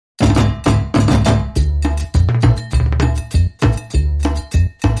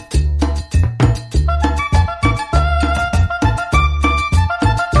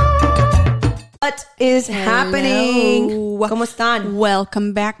is happening? ¿Cómo están?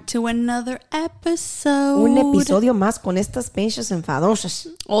 Welcome back to another episode. Un episodio más con estas pinches enfadosas.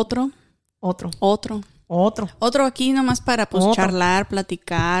 Otro aquí nomás para charlar,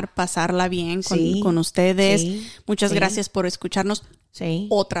 platicar, pasarla bien con ustedes. Muchas gracias por escucharnos. Sí.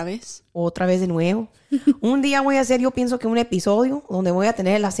 Otra vez de nuevo. Un día voy a hacer, yo pienso que un episodio donde voy a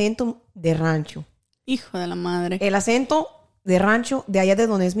tener el acento de rancho. Hijo de la madre. El acento de rancho de allá de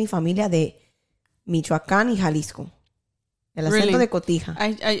donde es mi familia, de Michoacán y Jalisco. El acento de Cotija.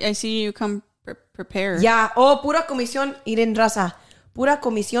 I see you come prepared. Ya, pura comisión, Irene Raza. Pura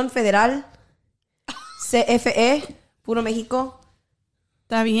comisión federal. CFE, puro México.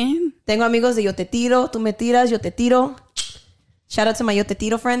 Está bien. Tengo amigos de Yo Te Tiro, tú me tiras, yo te tiro. Shout out to my Yo Te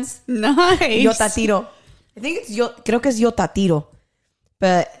Tiro friends. Nice. Yo Te Tiro. Creo que es Yo Te Tiro.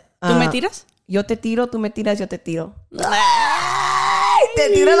 But, ¿Tú me tiras? Yo te tiro, tú me tiras, yo te tiro. ¡Ay! ¡Te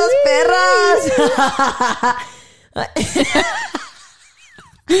tiro las perras!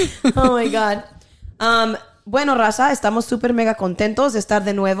 Oh my God. Bueno, raza, estamos súper mega contentos de estar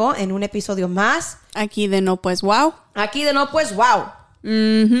de nuevo en un episodio más. Aquí de No Pues Wow.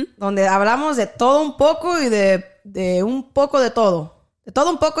 Mm-hmm. Donde hablamos de todo un poco y de un poco de todo. De todo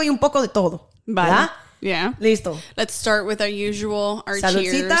un poco y un poco de todo. Vale. ¿Verdad? Yeah. Listo. Let's start with our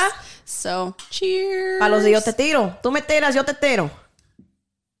Saludcita. cheers. So, cheers. Para los de Yo Te Tiro. Tú me tiras, yo te tiro.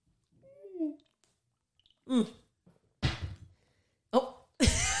 Oh.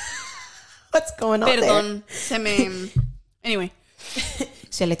 What's going on Perdón, there? Anyway.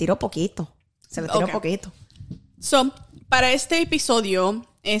 Se le tiró poquito. Poquito. So, para este episodio,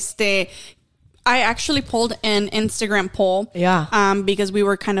 I actually pulled an Instagram poll. Yeah. Because we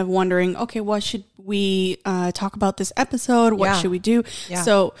were kind of wondering, okay, what should we talk about this episode? What should we do? Yeah.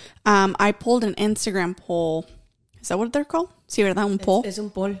 So, I pulled an Instagram poll. Is that what they're called? Sí, ¿verdad? Un poll. Es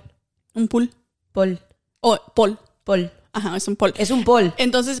un poll. Un poll. Poll. Oh, poll. Poll. Ajá, es un poll. Es un poll.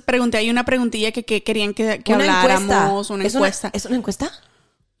 Entonces pregunté, hay una preguntilla que querían que una habláramos. Encuesta. Una encuesta. ¿Es una encuesta?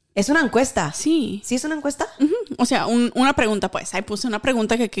 ¿Es una encuesta? Sí. ¿Sí es una encuesta? Uh-huh. O sea, una pregunta, pues. Ahí puse una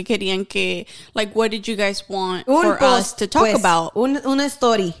pregunta que querían que... Like, what did you guys want for us to talk about? Una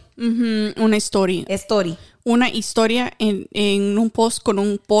story. Uh-huh. Una story. Una historia en un post con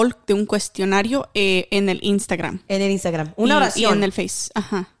un poll de un cuestionario en el Instagram. Una oración. Y en el Face.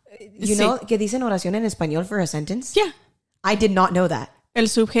 Ajá. You know que dicen oración en español for a sentence? Yeah. I did not know that. El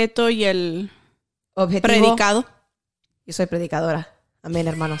sujeto y el objetivo. Predicado. Yo soy predicadora. Amén,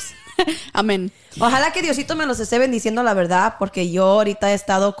 hermanos. Amén. Ojalá que Diosito me los esté bendiciendo, la verdad, porque yo ahorita he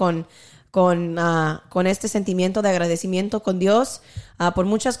estado con este sentimiento de agradecimiento con Dios por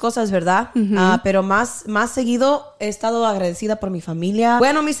muchas cosas, ¿verdad? Uh-huh. Pero más seguido he estado agradecida por mi familia.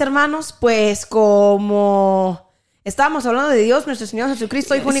 Bueno, mis hermanos, pues como estábamos hablando de Dios, nuestro Señor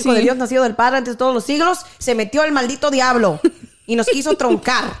Jesucristo, Hijo único de Dios, nacido del Padre antes de todos los siglos, se metió el maldito diablo y nos quiso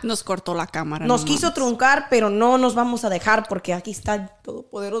truncar. Nos cortó la cámara. Nos quiso truncar, pero no nos vamos a dejar porque aquí está el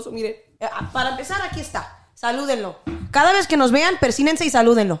Todopoderoso. Miren, para empezar, aquí está. Salúdenlo. Cada vez que nos vean, persínense y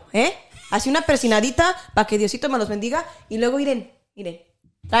salúdenlo, ¿eh? Así una persinadita para que Diosito me los bendiga. Y luego, miren,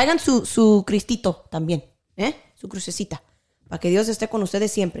 traigan su cristito también, ¿eh? Su crucecita. Para que Dios esté con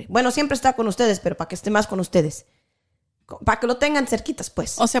ustedes siempre. Bueno, siempre está con ustedes, pero para que esté más con ustedes. Para que lo tengan cerquitas,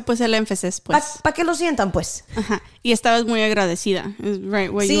 pues. O sea, pues el énfasis, pues. Para que lo sientan, pues. Ajá. Y estabas muy agradecida.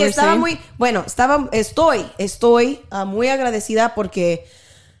 Right, what sí, you were estaba saying? muy... Bueno, estoy muy agradecida porque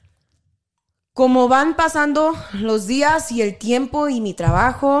como van pasando los días y el tiempo y mi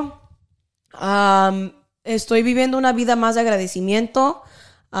trabajo, estoy viviendo una vida más de agradecimiento.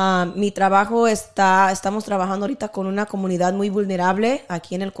 Mi trabajo estamos trabajando ahorita con una comunidad muy vulnerable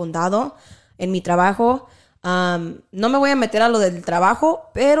aquí en el condado. En mi trabajo... no me voy a meter a lo del trabajo,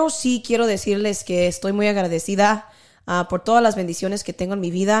 pero sí quiero decirles que estoy muy agradecida por todas las bendiciones que tengo en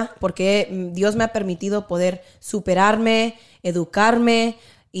mi vida, porque Dios me ha permitido poder superarme, educarme,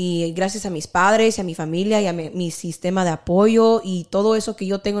 y gracias a mis padres, y a mi familia y a mi sistema de apoyo y todo eso que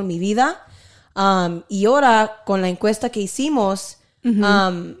yo tengo en mi vida. Y ahora con la encuesta que hicimos,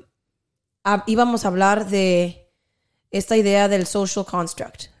 uh-huh. Íbamos a hablar de esta idea del social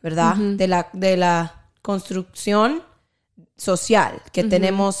construct, ¿verdad? Uh-huh. de la construcción social que uh-huh.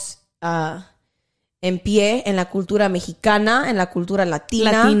 tenemos en pie en la cultura mexicana, en la cultura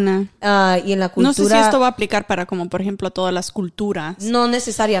latina. Y en la cultura... No sé si esto va a aplicar para, como por ejemplo, todas las culturas. No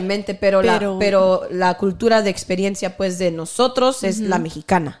necesariamente, pero la cultura de experiencia, pues, de nosotros es uh-huh. la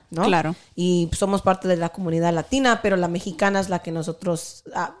mexicana, ¿no? Claro. Y somos parte de la comunidad latina, pero la mexicana es la que nosotros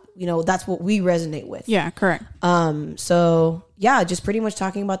that's what we resonate with. Yeah, correct. So yeah, just pretty much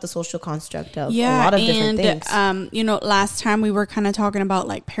talking about the social construct of a lot of different things. Last time we were kind of talking about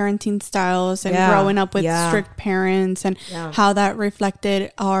like parenting styles and growing up with strict parents and how that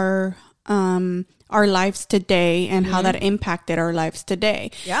reflected our lives today and how that impacted our lives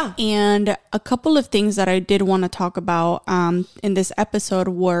today. Yeah. And a couple of things that I did want to talk about in this episode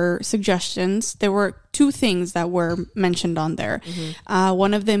were suggestions. There were 2 things that were mentioned on there.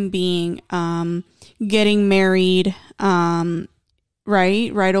 One of them being getting married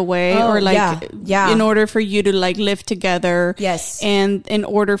right away, or like in order for you to like live together. Yes. And in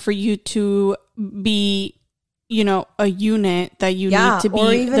order for you to be a unit, that you need to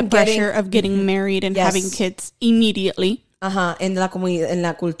be the pressure of getting married and having kids immediately. En la comunidad, en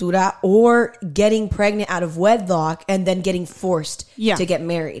la cultura, or getting pregnant out of wedlock and then getting forced to get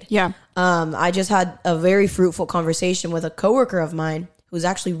married. Yeah. I just had a very fruitful conversation with a coworker of mine who's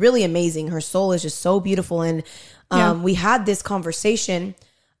actually really amazing. Her soul is just so beautiful. And we had this conversation.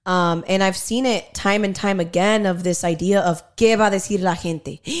 And I've seen it time and time again of this idea of ¿qué va a decir la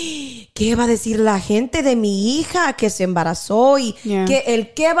gente? ¿Qué va a decir la gente de mi hija que se embarazó? Y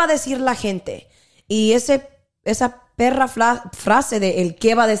 ¿qué va a decir la gente? Y esa perra frase de el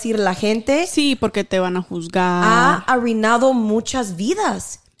 ¿qué va a decir la gente? Sí, porque te van a juzgar. Ha arruinado muchas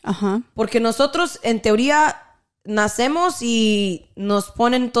vidas. Porque nosotros en teoría nacemos y nos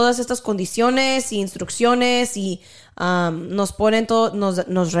ponen todas estas condiciones y instrucciones y nos ponen todo,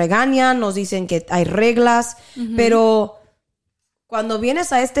 nos regañan, nos dicen que hay reglas, pero cuando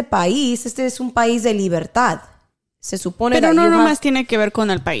vienes a este país, este es un país de libertad. Se supone. Pero no nomás tiene que ver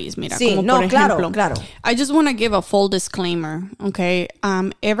con el país, mira. Sí, como no, por ejemplo, claro. I just want to give a full disclaimer, okay?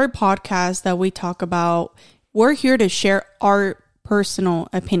 Every podcast that we talk about, we're here to share our personal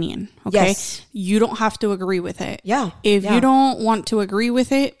opinion, okay? Yes. You don't have to agree with it. Yeah. If you don't want to agree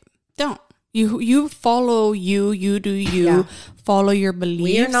with it, don't. You follow you do you, follow your beliefs.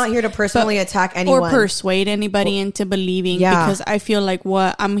 We are not here to personally attack anyone. Or persuade anybody into believing, because I feel like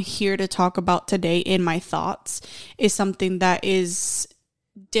what I'm here to talk about today in my thoughts is something that is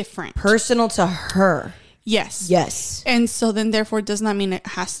different. Personal to her. Yes. And so then therefore does not mean it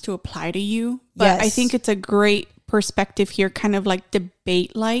has to apply to you. But I think it's a great perspective here, kind of like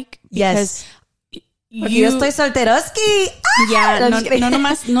debate-like. Because yo estoy solteroski. Yeah, no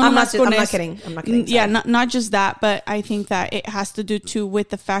nomás I'm not kidding. Yeah, not just that, but I think that it has to do too with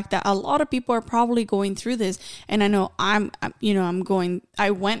the fact that a lot of people are probably going through this, and I know I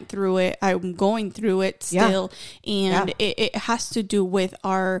went through it. I'm going through it still, and it has to do with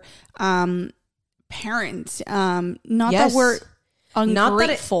our parents. Not that we're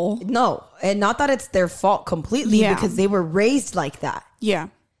ungrateful. And not that it's their fault completely, because they were raised like that. Yeah.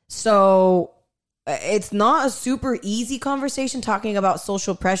 So it's not a super easy conversation talking about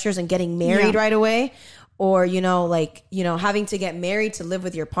social pressures and getting married right away, or having to get married to live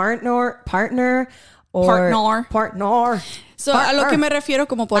with your partner. So a lo que me refiero,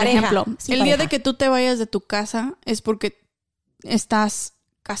 como por ejemplo, el día de que tú te vayas de tu casa es porque estás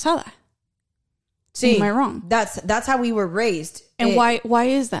casada. Sí. Am I wrong? That's how we were raised. And why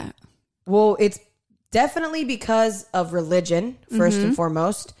is that? Well, it's definitely because of religion, first and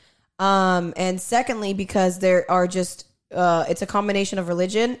foremost. And secondly, because there are just, it's a combination of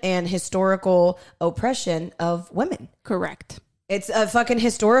religion and historical oppression of women. Correct. It's a fucking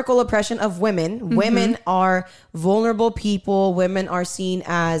historical oppression of women. Women are vulnerable people. Women are seen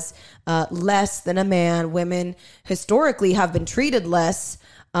as less than a man. Women historically have been treated less.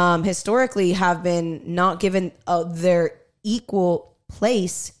 Historically have been not given their equal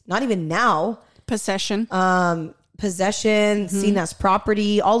place. Not even now. Possession, seen as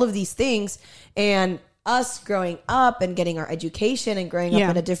property, all of these things. And us growing up and getting our education and growing up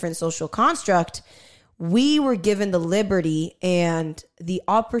in a different social construct, we were given the liberty and the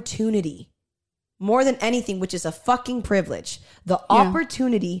opportunity, more than anything, which is a fucking privilege, the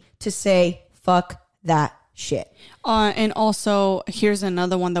opportunity to say, fuck that shit. And also, here's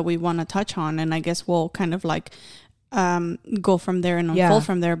another one that we want to touch on, and I guess we'll kind of like go from there and unfold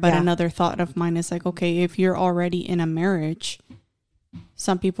from there. But another thought of mine is like, okay, if you're already in a marriage,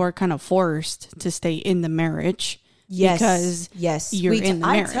 some people are kind of forced to stay in the marriage because you're in the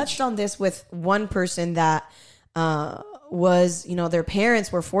marriage. I touched on this with one person that was, their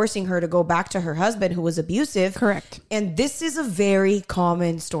parents were forcing her to go back to her husband who was abusive. Correct. And this is a very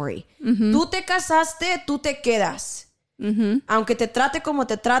common story. Tú te casaste, tú te quedas. Aunque te trate como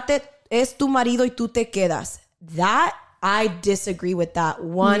te trate, es tu marido y tú te quedas. That, I disagree with that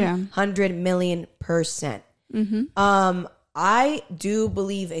 100 million %. I do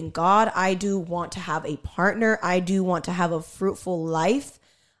believe in God. I do want to have a partner. I do want to have a fruitful life.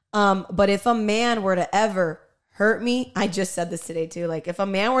 But if a man were to ever hurt me, I just said this today too. Like if a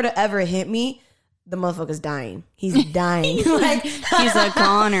man were to ever hit me, the motherfucker's dying. He's dying. Like he's a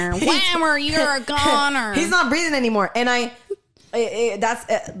goner. Whammer, you're a goner. He's not breathing anymore. And I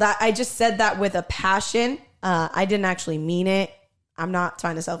just said that with a passion. I didn't actually mean it. I'm not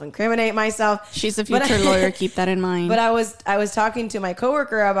trying to self-incriminate myself. She's a future lawyer. Keep that in mind. But I was talking to my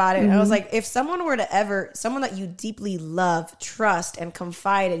coworker about it. I was like, if someone were to someone that you deeply love, trust, and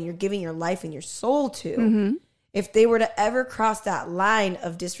confide, and you're giving your life and your soul to, if they were to ever cross that line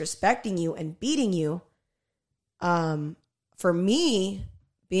of disrespecting you and beating you, for me,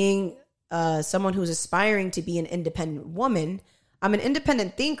 being someone who's aspiring to be an independent woman, I'm an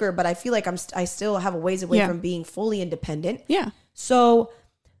independent thinker, but I feel like I still have a ways away from being fully independent. Yeah. So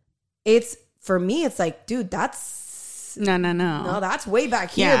for me, it's like, dude, that's no, that's way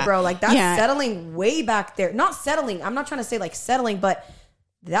back here, bro. Like that's settling way back there. Not settling. I'm not trying to say like settling, but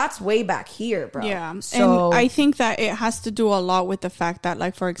that's way back here, bro. Yeah. So, and I think that it has to do a lot with the fact that,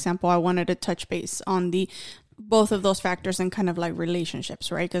 like, for example, I wanted to touch base on both of those factors and kind of like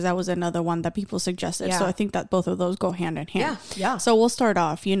relationships, right? Because that was another one that people suggested. Yeah. So I think that both of those go hand in hand. Yeah. So we'll start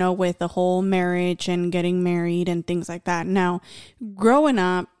off, with the whole marriage and getting married and things like that. Now, growing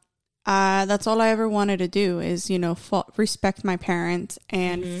up, that's all I ever wanted to do is, respect my parents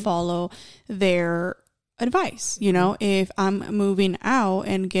and follow their advice. If I'm moving out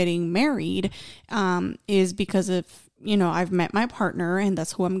and getting married, is because of, I've met my partner and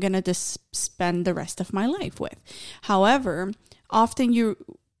that's who I'm going to spend the rest of my life with. However, often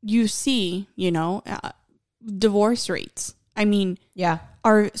you see, divorce rates,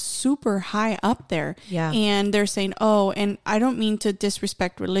 are super high up there. Yeah. And they're saying, oh, and I don't mean to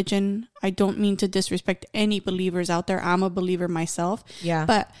disrespect religion. I don't mean to disrespect any believers out there. I'm a believer myself. Yeah.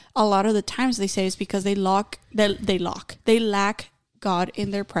 But a lot of the times they say it's because they lack God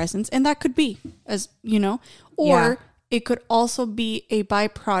in their presence. And that could be, or it could also be a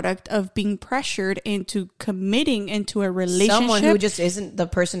byproduct of being pressured into committing into a relationship. Someone who just isn't the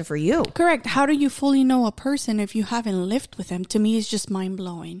person for you. Correct. How do you fully know a person if you haven't lived with them? To me, it's just mind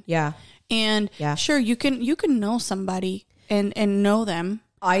blowing. Yeah. And sure, you can know somebody and know them.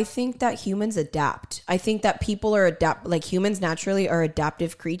 I think that humans adapt. I think that people are humans naturally are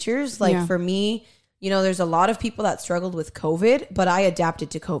adaptive creatures. Like for me, there's a lot of people that struggled with COVID, but I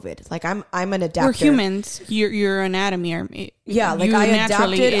adapted to COVID. Like I'm an adapter. We're humans. Your anatomy. I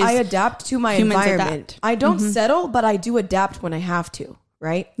adapt to my environment. Adapt. I don't settle, but I do adapt when I have to.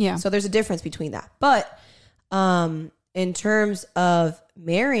 Right. Yeah. So there's a difference between that. But in terms of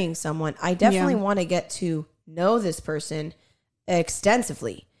marrying someone, I definitely want to get to know this person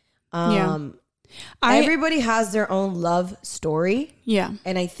extensively. Everybody has their own love story. Yeah.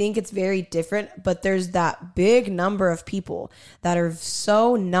 And I think it's very different, but there's that big number of people that are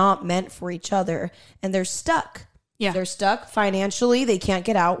so not meant for each other and they're stuck. Yeah. They're stuck financially. They can't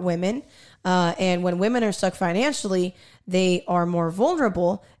get out, women. And when women are stuck financially, they are more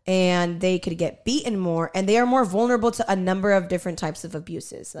vulnerable and they could get beaten more, and they are more vulnerable to a number of different types of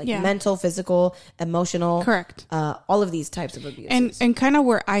abuses, like mental, physical, emotional. Correct. All of these types of abuses. And kind of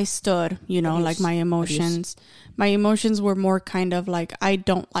where I stood, like my emotions. My emotions were more kind of like, I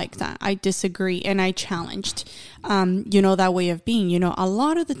don't like that. I disagree. And I challenged, that way of being. A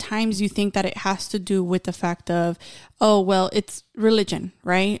lot of the times you think that it has to do with the fact of, oh, well, it's religion,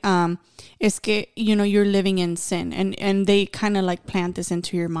 right? Es que, you're living in sin. And they kind of like plant this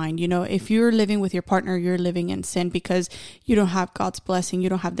into your mind. If you're living with your partner, you're living in sin because you don't have God's blessing. You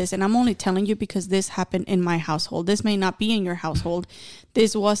don't have this. And I'm only telling you because this happened in my household. This may not be in your household.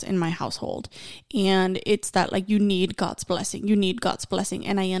 This was in my household. And it's that like you need God's blessing. You need God's blessing.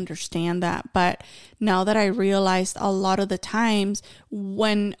 And I understand that. But now that I realized a lot of the times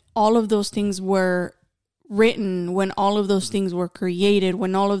when all of those things were written, when all of those things were created,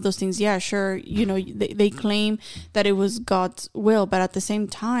 when all of those things, they claim that it was God's will, but at the same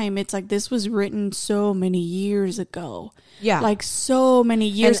time, it's like this was written so many years ago. Yeah. Like so many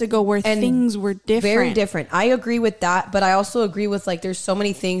years ago where things were different. Very different. I agree with that, but I also agree with like there's so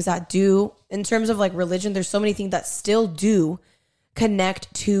many things that do, in terms of like religion, there's so many things that still do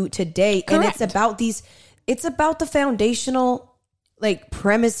connect to today. Correct. And it's about the foundational like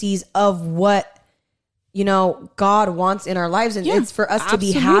premises of what God wants in our lives. And it's for us to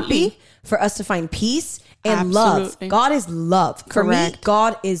be happy, for us to find peace and love. God is love. Correct. For me,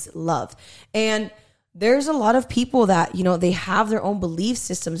 God is love. And there's a lot of people that, they have their own belief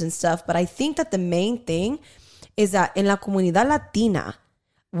systems and stuff. But I think that the main thing is that in la comunidad latina,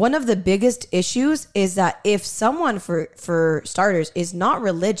 one of the biggest issues is that if someone, for starters, is not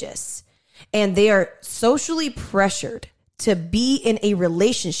religious and they are socially pressured to be in a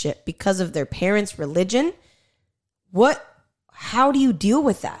relationship because of their parents' religion, how do you deal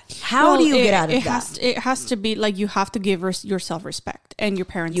with that? How do you get out of that? It has to be like, you have to give yourself respect, and your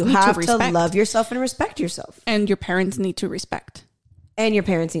parents need to respect. You have to love yourself and respect yourself. And your parents need to respect. And your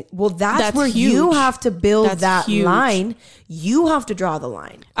parents need, that's where huge. You have to build that huge. Line. You have to draw the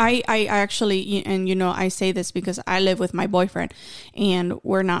line. I actually, and you know, I say this because I live with my boyfriend and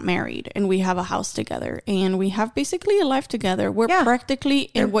we're not married, and we have a house together, and we have basically a life together. We're practically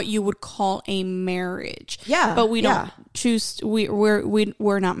in what you would call a marriage. Yeah. But we don't choose,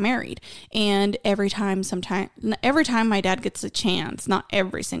 we're not married. And every time my dad gets a chance, not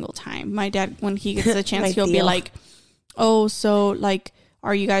every single time, my dad, when he gets a chance, he'll be like, oh, so like,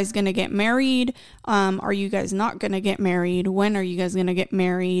 are you guys going to get married? Are you guys not going to get married? When are you guys going to get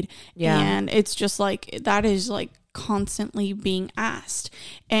married? Yeah. And it's just like, that is like constantly being asked.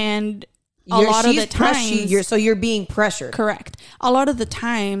 And a lot of the times, so you're being pressured. Correct. A lot of the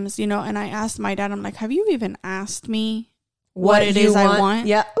times, you know, and I asked my dad, I'm like, have you even asked me what it is I want?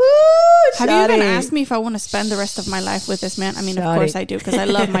 Yeah. Ooh, have you even asked me if I want to spend the rest of my life with this man? I mean, of course I do, because I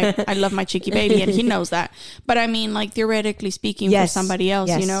love my cheeky baby, and he knows that. But I mean, like, theoretically speaking, for somebody else,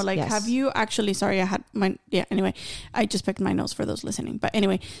 you know, like, have you actually, anyway, I just picked my nose for those listening. But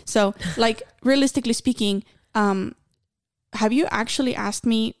anyway, so like, realistically speaking, have you actually asked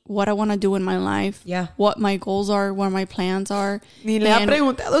me what I want to do in my life? Yeah. What my goals are, what my plans are? Ni le ha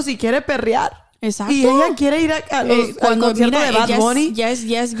preguntado si quiere perrear. Exacto. Y ella quiere ir al concierto de Bad Bunny. Ya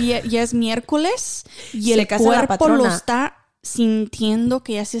es miércoles y el cuerpo lo está sintiendo,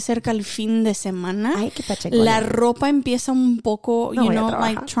 que ya se acerca el fin de semana. Ay, qué la ropa empieza un poco, you know,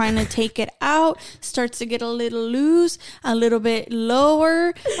 like trying to take it out, starts to get a little loose, a little bit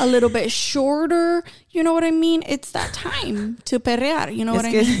lower, a little bit shorter. You know what I mean? It's that time to perrear. You know what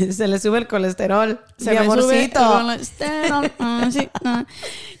I mean? Se le sube el colesterol. Se me sube el colesterol.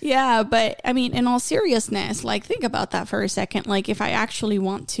 Yeah, but I mean, in all seriousness, like, think about that for a second. Like, if I actually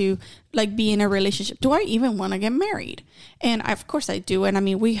want to, like, be in a relationship, do I even want to get married? And of course I do. And I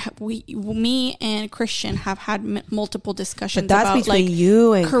mean, me and Christian have had multiple discussions. But that's about, between like,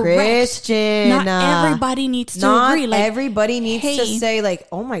 you and Christian. Not everybody needs to agree. Like, everybody needs to say, like,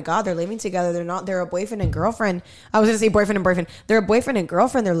 oh my God, they're living together. They're a boyfriend and girlfriend. I was going to say boyfriend and boyfriend. They're a boyfriend and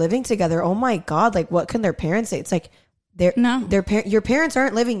girlfriend. They're living together. Oh my God. Like, what can their parents say? It's like, your parents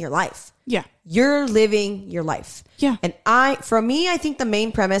aren't living your life. Yeah. You're living your life. Yeah. And I think the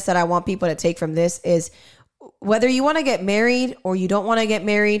main premise that I want people to take from this is, whether you want to get married or you don't want to get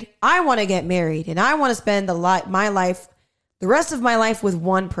married, I want to get married, and I want to spend the rest of my life with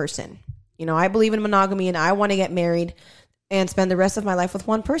one person. You know, I believe in monogamy, and I want to get married and spend the rest of my life with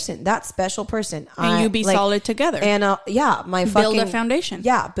one person, that special person. And you be solid together. And build a foundation.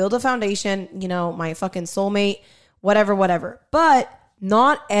 Yeah, build a foundation, you know, my fucking soulmate, whatever. But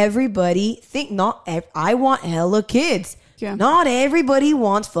not everybody I want hella kids. Yeah. Not everybody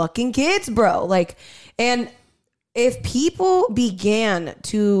wants fucking kids, bro. Like, and if people began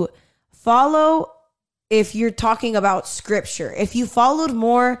to follow, if you're talking about scripture, if you followed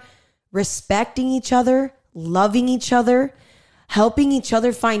more respecting each other, loving each other, helping each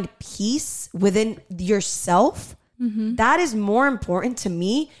other find peace within yourself, that is more important to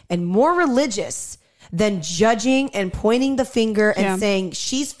me and more religious than judging and pointing the finger and saying,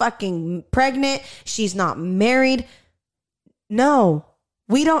 she's fucking pregnant, she's not married. No.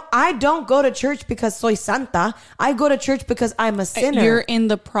 I don't go to church because soy santa. I go to church because I'm a sinner. You're in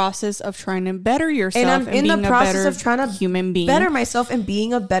the process of trying to better yourself, and I'm in the process of trying to human being, better myself and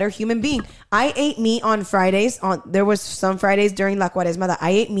being a better human being. I ate meat on Fridays. There was some Fridays during La Cuaresma that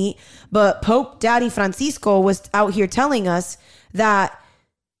I ate meat, but Pope Daddy Francisco was out here telling us that,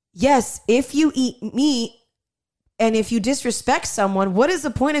 yes, if you eat meat and if you disrespect someone, what is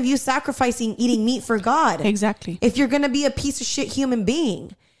the point of you sacrificing eating meat for God? Exactly. If you're going to be a piece of shit human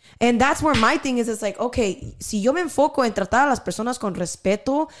being. And that's where my thing is. It's like, okay, si yo me enfoco en tratar a las personas con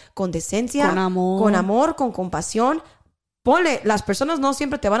respeto, con decencia, con amor, con compasión, ponle, las personas no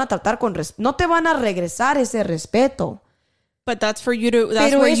siempre te van a tratar no te van a regresar ese respeto. But that's for you to,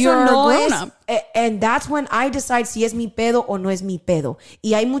 that's where you're grown up. And that's when I decide si es mi pedo o no es mi pedo.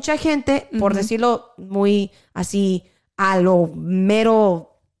 Y hay mucha gente, por decirlo muy así, a lo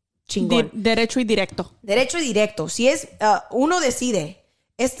mero chingón. Derecho y directo. Derecho y directo. Si es, uno decide,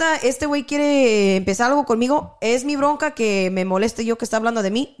 este güey quiere empezar algo conmigo, ¿es mi bronca que me moleste yo que está hablando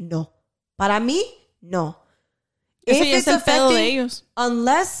de mí? No. Para mí, no. If it's affecting,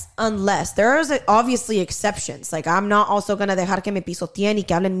 unless there is obviously exceptions. Like, I'm not also gonna dejar que me pisoteen y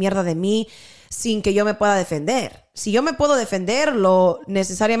que hablen mierda de mí. sin que yo me pueda defender. Si yo me puedo defender,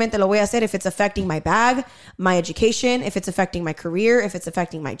 necesariamente lo voy a hacer if it's affecting my bag, my education, if it's affecting my career, if it's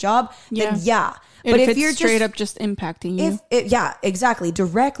affecting my job, then yeah. But if you're straight up just impacting you. Yeah, exactly,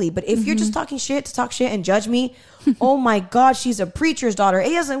 directly. But if you're just talking shit to talk shit and judge me, oh my God, she's a preacher's daughter.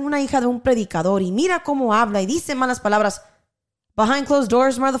 Ella es una hija de un predicador y mira cómo habla y dice malas palabras. Behind closed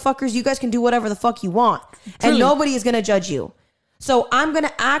doors, motherfuckers, you guys can do whatever the fuck you want. Truly. And nobody is going to judge you. So I'm going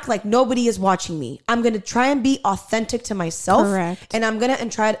to act like nobody is watching me. I'm going to try and be authentic to myself. Correct. And I'm going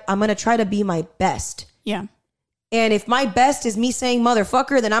to try to be my best. Yeah. And if my best is me saying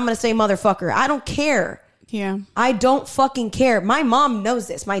motherfucker, then I'm going to say motherfucker. I don't care. Yeah. I don't fucking care. My mom knows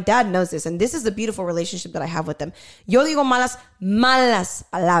this. My dad knows this. And this is the beautiful relationship that I have with them. Yo digo malas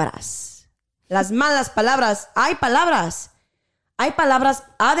palabras. Las malas palabras. Hay palabras. Hay palabras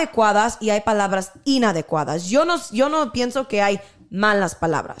adecuadas y hay palabras inadecuadas. Yo no pienso que hay malas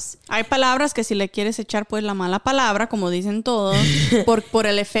palabras. Hay palabras que si le quieres echar pues la mala palabra, como dicen todos, por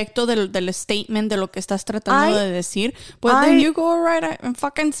el efecto del statement de lo que estás tratando de decir, pues then you go right and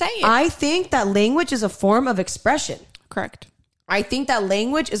fucking say it. I think that language is a form of expression. Correct. I think that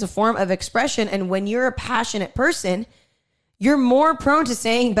language is a form of expression, and when you're a passionate person, you're more prone to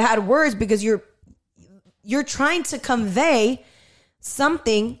saying bad words because you're trying to convey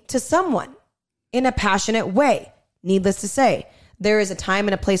something to someone in a passionate way. Needless to say, there is a time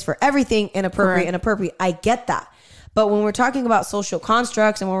and a place for everything, inappropriate. I get that. But when we're talking about social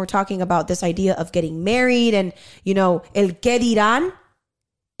constructs and when we're talking about this idea of getting married and, el qué dirán,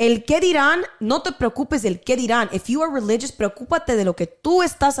 no te preocupes del qué dirán. If you are religious, preocúpate de lo que tú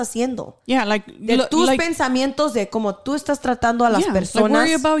estás haciendo. Yeah, de tus pensamientos, de cómo tú estás tratando a las personas. Like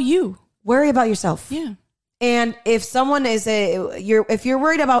worry about you. Worry about yourself. Yeah. And if someone if you're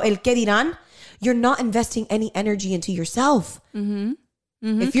worried about el qué dirán, you're not investing any energy into yourself. Mm-hmm.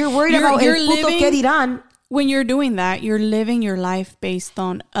 Mm-hmm. If you're worried about el puto qué dirán, when you're doing that, you're living your life based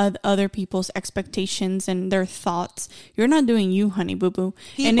on other people's expectations and their thoughts. You're not doing you, honey boo boo.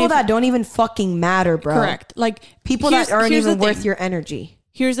 People that don't even fucking matter, bro. Correct. Like people that aren't even worth your energy.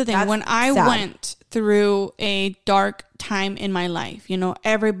 Here's the thing. When I went through a dark time in my life,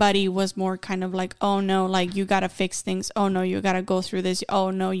 everybody was more kind of like, oh no, like you got to fix things. Oh no, you got to go through this.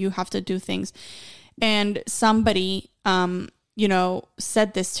 Oh no, you have to do things. And somebody,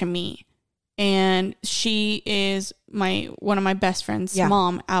 said this to me, and she is one of my best friends'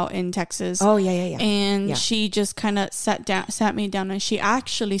 mom out in Texas. Oh yeah. And she just kind of sat me down, and she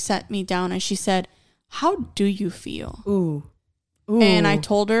actually sat me down and she said, how do you feel? Ooh. And I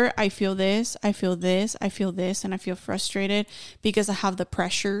told her, I feel this, I feel this, I feel this, and I feel frustrated because I have the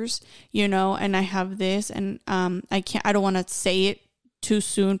pressures, and I have this, and I don't want to say it too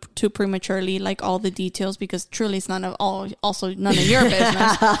soon, too prematurely, like all the details, because truly it's none of your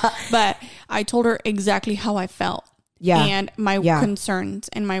business. But I told her exactly how I felt, and my concerns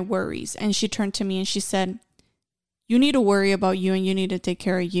and my worries, and she turned to me and she said, "You need to worry about you, and you need to take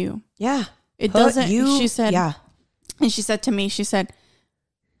care of you." Yeah, it doesn't. She said, "Yeah." And she said to me, she said,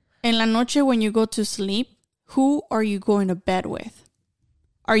 en la noche when you go to sleep, who are you going to bed with?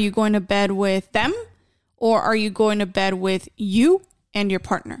 Are you going to bed with them? Or are you going to bed with you and your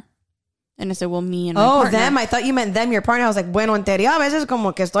partner? And I said, well, me and my partner. Oh, them. I thought you meant them, your partner. I was like, bueno, en teoría a veces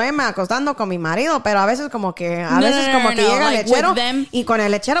como que estoy me acostando con mi marido, pero a veces como que llega el lechero y con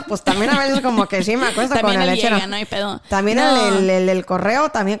el lechero, pues también a veces como que sí me acuesto con el lechero. Llega, no hay pedo. También el correo,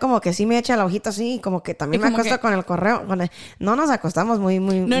 también como que sí me echa el ojito así, como que también me acuesto con el correo. No nos acostamos muy.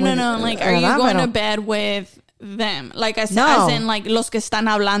 No. Like, are you going to bed with them? Like, as in, like, los que están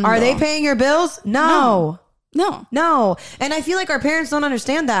hablando. Are they paying your bills? No. No. And I feel like our parents don't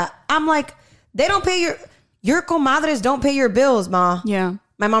understand that. I'm like, they don't pay your comadres don't pay your bills, ma. Yeah.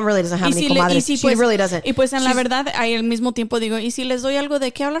 My mom really doesn't have any comadres. She really doesn't. Y pues en la verdad, ahí al mismo tiempo digo, y si les doy algo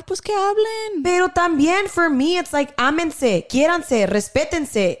de qué hablar, pues que hablen. Pero también for me, it's like, ámense, quiéranse,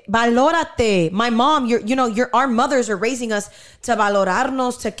 respétense, valórate. My mom, our mothers are raising us to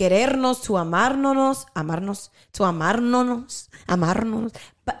valorarnos, to querernos, to amarnos.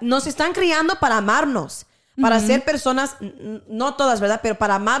 Nos están criando para amarnos. Para ser personas, no todas, ¿verdad? Pero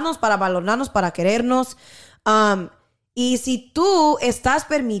para amarnos, para valorarnos, para querernos. Y si tú estás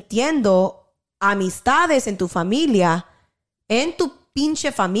permitiendo amistades en tu familia, en tu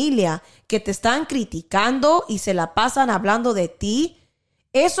pinche familia, que te están criticando y se la pasan hablando de ti,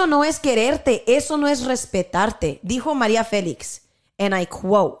 eso no es quererte, eso no es respetarte. Dijo María Félix, and I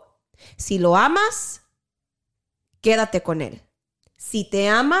quote, si lo amas, quédate con él. Si te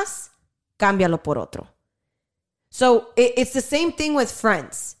amas, cámbialo por otro. So it's the same thing with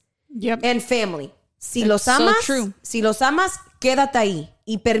friends and family. Si los amas, quédate ahí.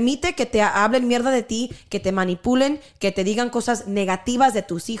 Y permite que te hablen mierda de ti, que te manipulen, que te digan cosas negativas de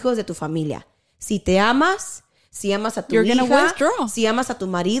tus hijos, de tu familia. Si te amas, si amas a tu hija, si amas a tu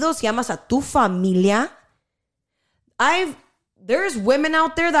marido, si amas a tu familia, there's women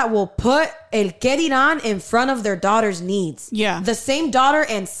out there that will put el que dirán in front of their daughter's needs. Yeah. The same daughter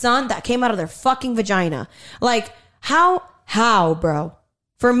and son that came out of their fucking vagina. Like, how, bro?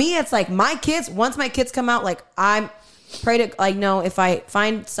 For me, it's like my kids, once my kids come out, like I'm pray to, like, no, if I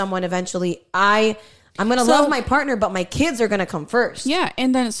find someone eventually, I'm going to love my partner, but my kids are going to come first. Yeah.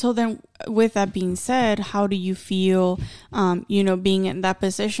 And then with that being said, how do you feel, being in that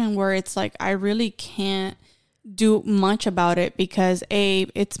position where it's like, I really can't do much about it because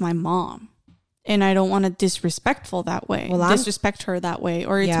it's my mom and I don't want to disrespect her that way,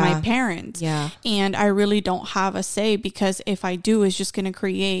 or it's my parents. Yeah. And I really don't have a say because if I do, it's just going to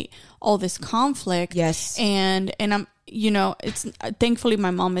create all this conflict. Yes. And I'm, it's thankfully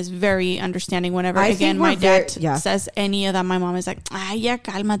my mom is very understanding whenever my dad says any of that. My mom is like, ya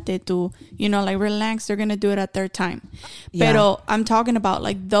cálmate tú, like relax, they're gonna do it at their time. Pero I'm talking about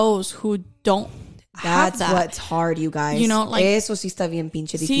like those who don't have that. What's hard, you guys. Like, eso sí está bien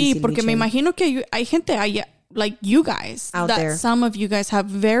pinche difícil. Sí, porque me imagino que hay gente allá, like you guys, out that there. Some of you guys have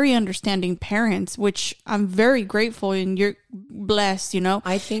very understanding parents, which I'm very grateful and you're blessed,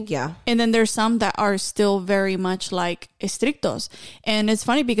 I think, yeah. And then there's some that are still very much like estrictos. And it's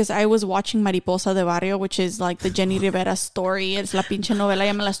funny because I was watching Mariposa de Barrio, which is like the Jenny Rivera story. It's la pinche novela,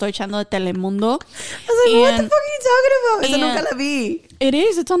 ya me la estoy echando de Telemundo. I was like, what the fuck are you talking about? Esa nunca la vi. It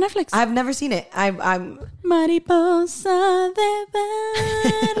is. It's on Netflix. I've never seen it. I'm Mariposa de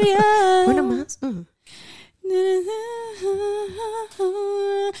Barrio. Bueno más.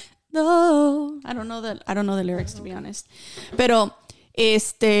 No, I don't know the lyrics, to be honest. Pero y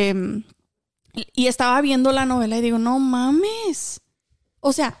estaba viendo la novela y digo, no mames.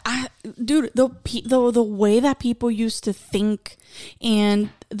 O sea, dude, the way that people used to think and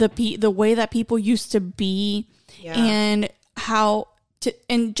the way that people used to be, and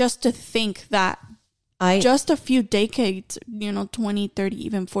just to think that just a few decades, 20, 30,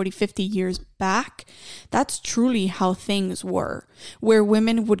 even 40, 50 years back, that's truly how things were, where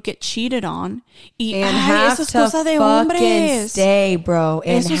women would get cheated on. And have to fucking stay, bro.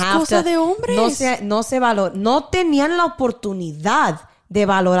 And eso es cosa de hombres. No tenían la oportunidad de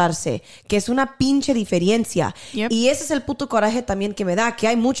valorarse, que es una pinche diferencia. Yep. Y ese es el puto coraje también que me da, que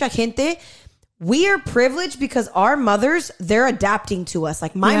hay mucha gente. We are privileged because our mothers, they're adapting to us.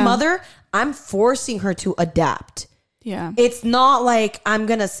 Like my mother, I'm forcing her to adapt. Yeah. It's not like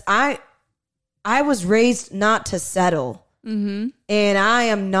I was raised not to settle. Mm-hmm. And I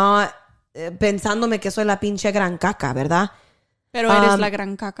am not pensándome que soy la pinche gran caca, ¿verdad? Pero eres la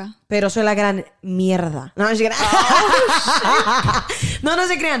gran caca. Pero soy la gran mierda. No se crean. No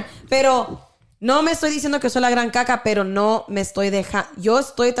se crean. Pero no me estoy diciendo que soy la gran caca, pero no me estoy dejando. Yo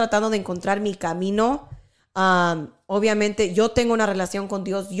estoy tratando de encontrar mi camino. Obviamente, yo tengo una relación con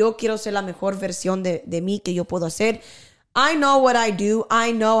Dios. Yo quiero ser la mejor versión de mí que yo puedo hacer. I know what I do.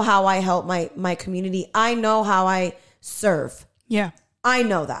 I know how I help my community. I know how I serve. Yeah. I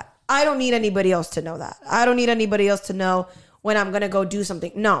know that. I don't need anybody else to know that. I don't need anybody else to know when I'm going to go do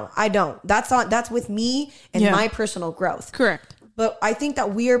something. No, I don't. That's with me and my personal growth. Correct. But I think that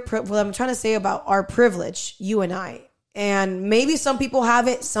what I'm trying to say about our privilege, you and I, and maybe some people have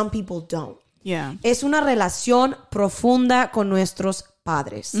it, some people don't. Yeah. Es una relación profunda con nuestros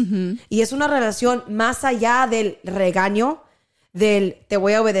padres. Mm-hmm. Y es una relación más allá del regaño, del te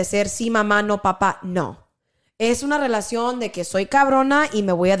voy a obedecer, sí, mamá, no, papá, no. Es una relación de que soy cabrona y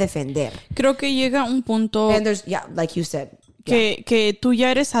me voy a defender. Creo que llega un punto... And there's, like you said. Que tú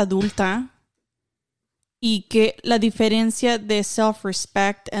ya eres adulta y que la diferencia de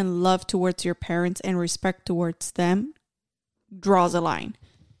self-respect and love towards your parents and respect towards them draws a line.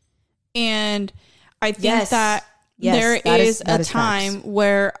 And I think that there is a time facts.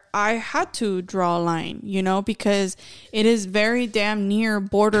 Where I had to draw a line, because it is very damn near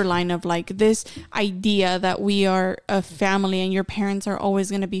borderline of like this idea that we are a family and your parents are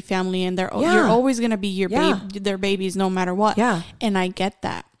always going to be family and you're always going to be their babies no matter what. Yeah. And I get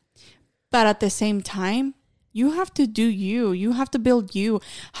that. But at the same time, you have to do you. You have to build you.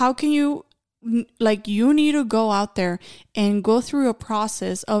 How can you... Like, you need to go out there and go through a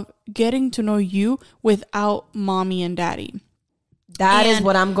process of getting to know you without mommy and daddy. That is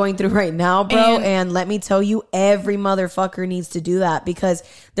what I'm going through right now, bro. And let me tell you, every motherfucker needs to do that, because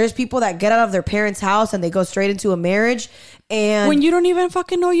there's people that get out of their parents' house and they go straight into a marriage. And when you don't even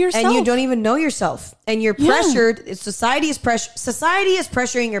fucking know yourself. And you don't even know yourself. And you're pressured. Society is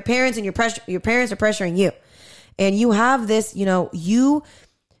pressuring your parents, and your parents are pressuring you. And you have this, you know,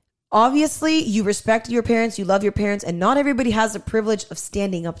 obviously, you respect your parents, you love your parents, and not everybody has the privilege of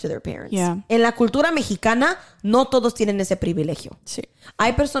standing up to their parents. Yeah. En la cultura mexicana, no todos tienen ese privilegio. Sí.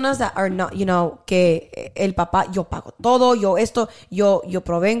 Hay personas that are not, you know, que el papá, yo pago todo, yo esto, yo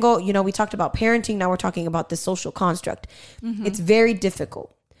provengo. You know, we talked about parenting, now we're talking about the social construct. Mm-hmm. It's very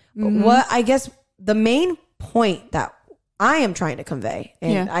difficult. But what, I guess, the main point that I am trying to convey,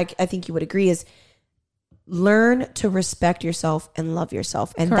 and I think you would agree, is learn to respect yourself and love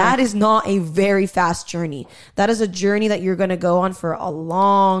yourself. And that is not a very fast journey. That is a journey that you're going to go on for a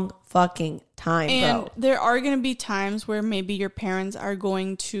long fucking time, and bro. There are going to be times where maybe your parents are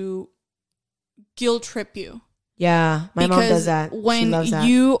going to guilt trip you. Yeah, my mom does that. When she loves that.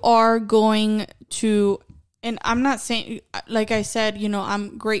 You are going to, and I'm not saying, like I said, you know,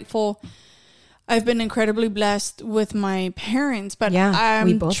 I'm grateful. I've been incredibly blessed with my parents, but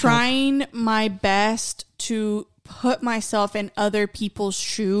I'm trying my best to put myself in other people's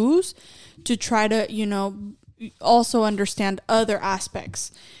shoes to try to, you know, also understand other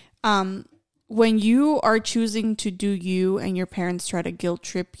aspects. When you are choosing to do you and your parents try to guilt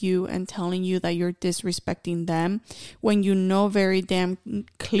trip you and telling you that you're disrespecting them, when you know very damn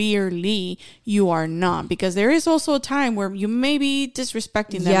clearly you are not, because there is also a time where you may be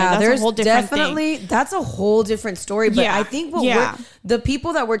disrespecting them. Yeah, and that's a whole different definitely thing. That's a whole different story. But I think the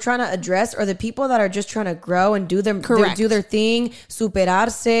people that we're trying to address are the people that are just trying to grow and do their thing,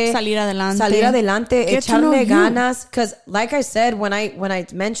 superarse, salir adelante, echarle ganas. Because like I said, when I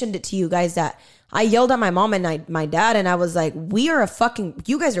mentioned it to you guys, that I yelled at my mom and my dad, and I was like,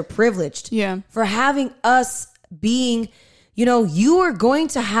 you guys are privileged for having us being, you know, you are going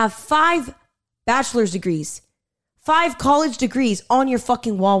to have 5 bachelor's degrees, 5 college degrees on your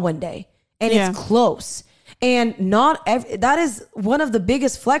fucking wall one day. And it's close. And that is one of the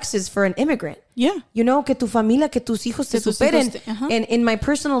biggest flexes for an immigrant. Yeah. You know, que tu familia, que tus hijos te superen. And in my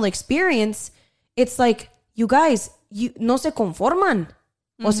personal experience, it's like, you guys, no se conforman.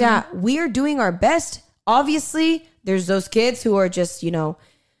 O sea, we are doing our best. Obviously, there's those kids who are just, you know,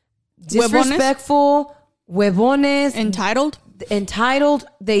 disrespectful, huevones, entitled.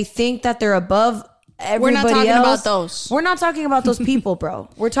 They think that they're above everybody else. We're not talking about those. We're not talking about those people, bro.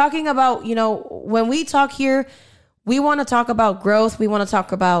 We're talking about, you know, when we talk here, we want to talk about growth. We want to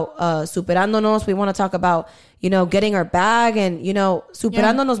talk about superándonos. We want to talk about, you know, getting our bag and, you know,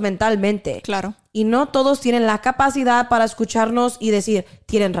 superándonos mentalmente. Claro. Y no todos tienen la capacidad para escucharnos y decir,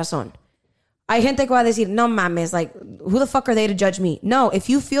 tienen razón. Hay gente que va a decir, no mames, like, who the fuck are they to judge me? No, if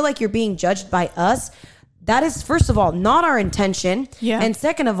you feel like you're being judged by us, that is, first of all, not our intention. Yeah. And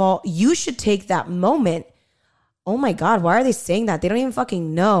second of all, you should take that moment. Oh my God, why are they saying that? They don't even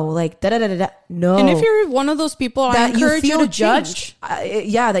fucking know. Like, da-da-da-da-da. No. And if you're one of those people, I encourage you to judged,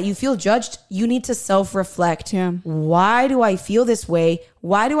 that you feel judged, you need to self-reflect. Yeah. Why do I feel this way?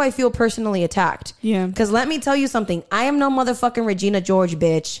 Why do I feel personally attacked? Yeah. Because let me tell you something. I am no motherfucking Regina George,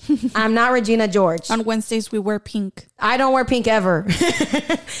 bitch. I'm not Regina George. On Wednesdays, we wear pink. I don't wear pink ever.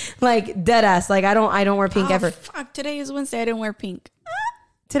 Like, dead ass. Like, I don't wear pink ever. Fuck, today is Wednesday. I didn't wear pink.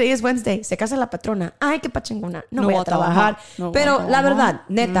 Today is Wednesday. Se casa la patrona. Ay, qué pachangona. No voy a trabajar. Pero la verdad,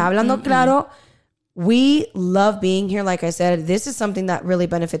 neta, hablando claro, we love being here. Like I said, this is something that really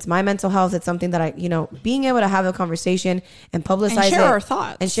benefits my mental health. It's something that I, you know, being able to have a conversation and publicize and share our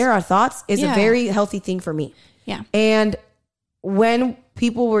thoughts. And share our thoughts is a very healthy thing for me. Yeah. And when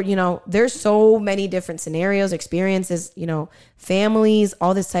people were, you know, there's so many different scenarios, experiences, you know, families,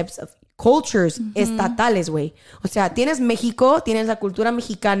 all these types of cultures estatales, güey. O sea, tienes México, tienes la cultura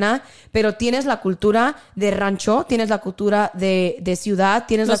mexicana, pero tienes la cultura de rancho, tienes la cultura de ciudad,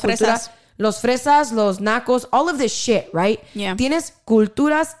 tienes la cultura... Los fresas, los nacos, all of this shit, right? Yeah. Tienes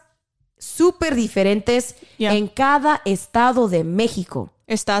culturas súper diferentes en cada estado de México.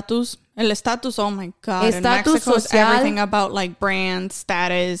 El estatus, oh my God. Estatus in Mexico social, is everything about like brand,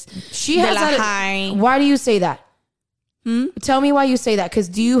 status, high. Why do you say that? Tell me why you say that. Because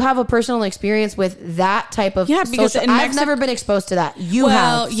do you have a personal experience with that type of because I've never been exposed to that. You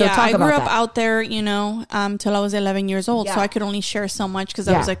have. So talk I grew up out there, you know, till I was 11 years old. So I could only share so much because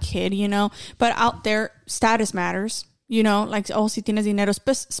I was a kid, you know. But out there, status matters. You know, like, oh, si tienes dinero.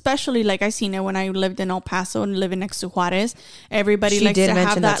 Especially, like, I seen it when I lived in El Paso and living next to Juárez. Everybody likes to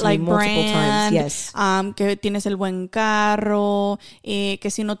have that, like, brand. Yes. Que tienes el buen carro. Que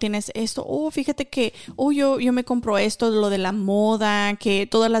si no tienes esto. Oh, fíjate que, yo me compro esto, lo de la moda. Que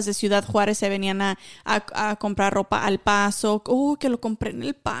todas las de Ciudad Juárez se venían a comprar ropa al Paso. Oh, que lo compré en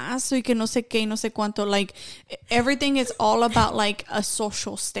El Paso. Y que no sé qué y no sé cuánto. Like, everything is all about, like, a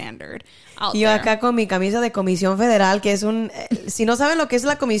social standard out Yo acá con mi camisa de Comisión Federal Federal, que es si no saben lo que es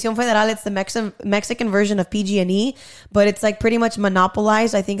la Comisión Federal, it's the Mexican version of PG&E, but it's like pretty much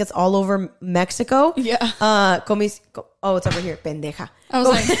monopolized. I think it's all over Mexico. Yeah. It's over here, pendeja. I was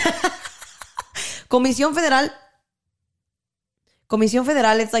like... Comisión Federal,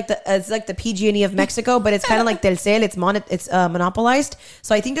 it's like the PG&E of Mexico, but it's kind of like Telcel. It's monopolized.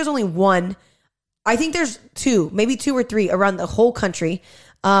 So I think there's only one. I think there's maybe 2 or 3 around the whole country.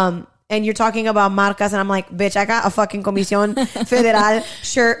 And you're talking about marcas, and I'm like, bitch, I got a fucking Comisión Federal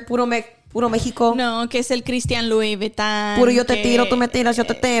shirt, puro México. No, que es el Christian Louis Vuitton. Puro yo te tiro, tú me tiras, yo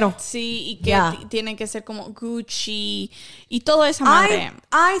te tiro. Sí, y que tienen que ser como Gucci y todo esa madre.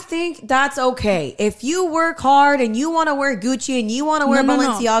 I think that's okay. If you work hard and you want to wear Gucci and you want to wear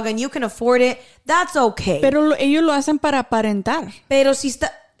Balenciaga and you can afford it, that's okay. Pero ellos lo hacen para aparentar. Pero si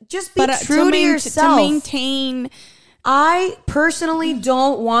just be true to yourself. To maintain... I personally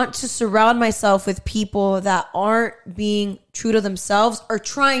don't want to surround myself with people that aren't being true to themselves or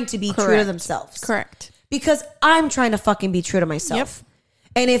trying to be true to themselves. Correct. Because I'm trying to fucking be true to myself. Yep.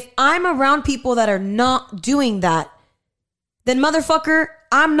 And if I'm around people that are not doing that, then motherfucker,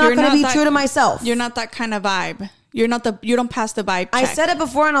 I'm not going to be true to myself. You're not that kind of vibe. You don't pass the vibe check. I said it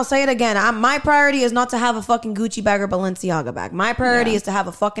before and I'll say it again. My priority is not to have a fucking Gucci bag or Balenciaga bag. My priority is to have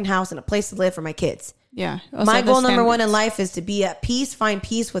a fucking house and a place to live for my kids. Yeah. My goal number 1 in life is to be at peace, find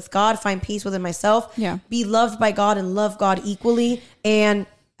peace with God, find peace within myself, be loved by God and love God equally, and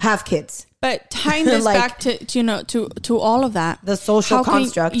have kids. But tying this back to all of that, the social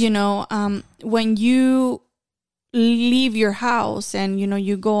construct, when you leave your house and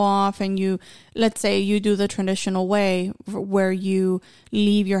you go off and let's say you do the traditional way where you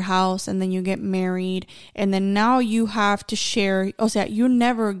leave your house and then you get married and then now you have to share, you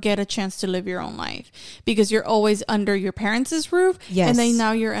never get a chance to live your own life because you're always under your parents' roof. Yes. And then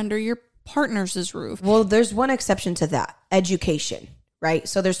now you're under your partner's roof. Well, there's one exception to that: education. Right?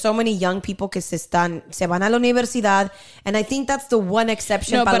 So there's so many young people que se van a la universidad, and I think that's the one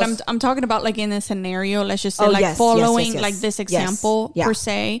exception. No, but I'm talking about like in a scenario, let's just say following like this example per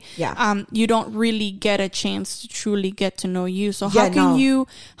se. Yeah. You don't really get a chance to truly get to know you. So how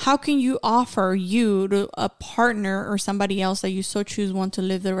can you offer you to a partner or somebody else that you so choose want to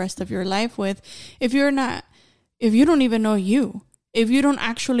live the rest of your life with if you don't even know you? If you don't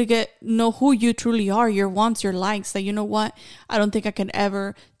actually know who you truly are, your wants, your likes, that you know what, I don't think I can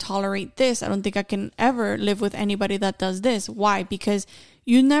ever tolerate this. I don't think I can ever live with anybody that does this. Why? Because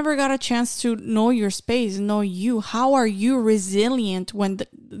you never got a chance to know your space, know you. How are you resilient when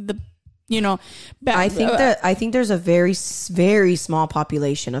I think there's a very, very small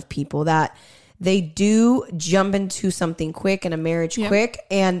population of people that they do jump into something quick in a marriage quick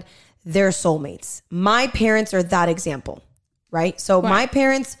and they're soulmates. My parents are that example. Right? So my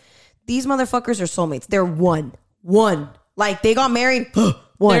parents, these motherfuckers are soulmates. They're one. Like they got married.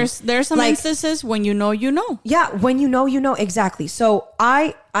 One. There's some instances when you know. Yeah, when you know. Exactly. So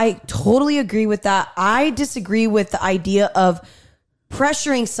I totally agree with that. I disagree with the idea of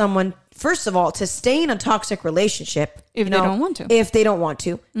pressuring someone, first of all, to stay in a toxic relationship. If they don't want to.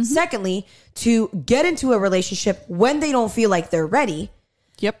 Mm-hmm. Secondly, to get into a relationship when they don't feel like they're ready.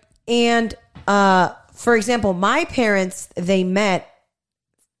 Yep. And for example, my parents, they met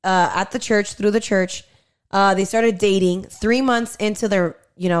at the church, through the church. They started dating 3 months into their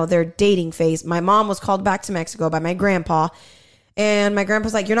dating phase. My mom was called back to Mexico by my grandpa. And my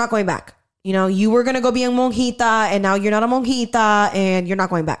grandpa's like, you're not going back. You were going to go be a monjita and now you're not a monjita and you're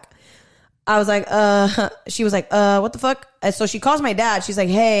not going back. I was like, she was like, what the fuck? And so she calls my dad. She's like,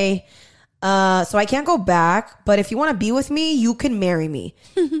 hey, so I can't go back, but if you want to be with me, you can marry me.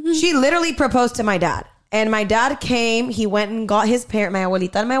 She literally proposed to my dad. And my dad came, he went and got his parent, my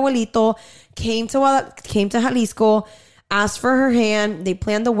abuelita and my abuelito, came to Jalisco, asked for her hand. They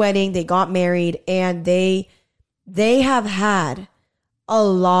planned the wedding. They got married, and they have had a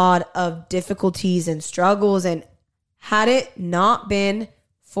lot of difficulties and struggles. And had it not been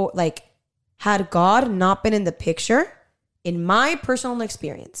had God not been in the picture, in my personal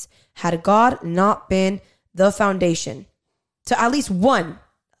experience, had God not been the foundation to at least one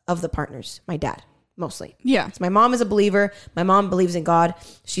of the partners, my dad, mostly. Yeah. So my mom is a believer. My mom believes in God.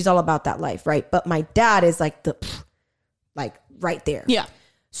 She's all about that life, right? But my dad is like right there. Yeah.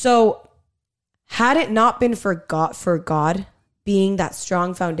 So had it not been for God being that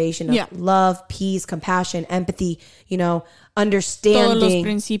strong foundation of love, peace, compassion, empathy, understanding.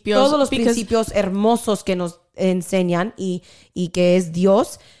 Todos los principios hermosos que nos enseñan y que es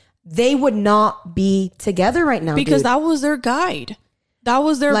Dios, they would not be together right now. Because that was their guide. That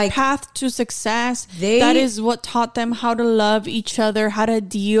was their path to success. That is what taught them how to love each other, how to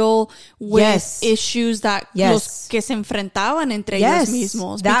deal with issues that los que se enfrentaban entre ellos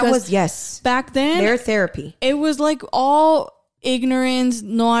mismos. That was, back then, their therapy. It was like all ignorance.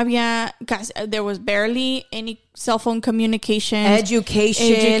 No había, there was barely any cell phone communication.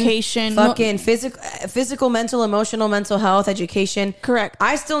 Education. Fucking physical, mental, emotional, mental health, education. Correct.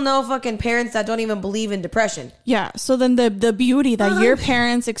 I still know fucking parents that don't even believe in depression. Yeah. So then the beauty that your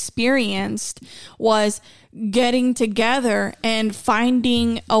parents experienced was getting together and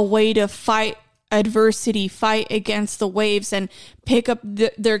finding a way to fight adversity, fight against the waves, and pick up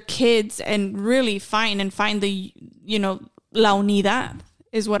their kids and really find the, la unidad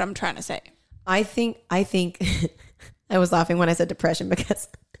is what I'm trying to say. I think I was laughing when I said depression because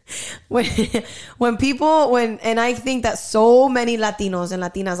when and I think that so many Latinos and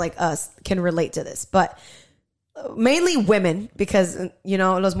Latinas like us can relate to this, but mainly women, because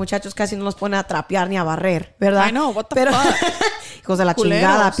los muchachos casi no los ponen a trapear ni a barrer, ¿verdad? I know, what the fuck. Hijos de la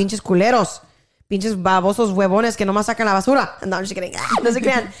chingada, pinches culeros. Pinches babosos huevones que nomás sacan la basura. No, I'm just kidding. No se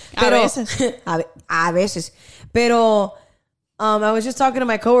crean. Pero, a veces. Pero I was just talking to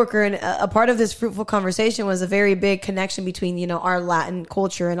my coworker, and a part of this fruitful conversation was a very big connection between, our Latin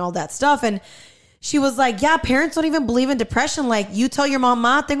culture and all that stuff. And she was like, yeah, parents don't even believe in depression. Like, you tell your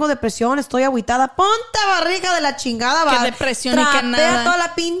mamá, tengo depresión, estoy agüitada. Ponte barriga de la chingada. Que depresión y que nada. Toda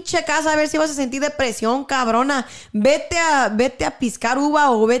la pinche casa a ver si vas a sentir depresión, cabrona. Vete a piscar uva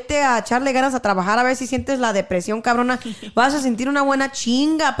o vete a echarle ganas a trabajar a ver si sientes la depresión, cabrona. Vas a sentir una buena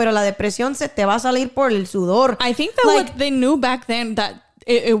chinga, pero la depresión se te va a salir por el sudor. I think that what they knew back then, that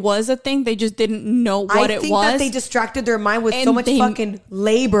it was a thing. They just didn't know what it was. I think that they distracted their mind with so much fucking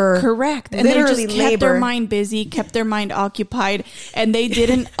labor. Correct. And literally they just kept their mind busy, kept their mind occupied, and they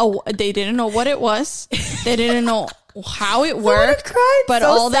didn't know what it was. They didn't know how it worked. But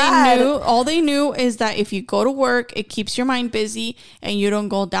so all they knew is that if you go to work, it keeps your mind busy and you don't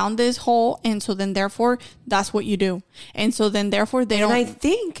go down this hole. And so then therefore that's what you do. And so then therefore they don't. And I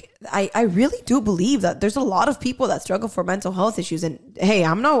think I really do believe that there's a lot of people that struggle for mental health issues. And hey,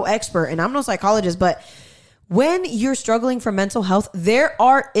 I'm no expert and I'm no psychologist, but when you're struggling for mental health, there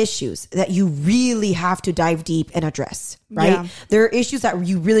are issues that you really have to dive deep and address, right? Yeah. There are issues that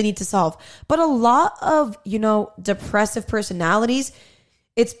you really need to solve. But a lot of, depressive personalities,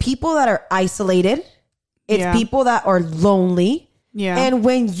 it's people that are isolated. It's people that are lonely. Yeah. And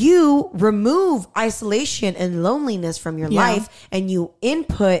when you remove isolation and loneliness from your life and you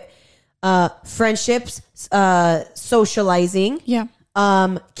input friendships, socializing,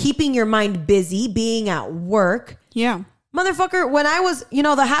 keeping your mind busy, being at work. Yeah. Motherfucker, when I was,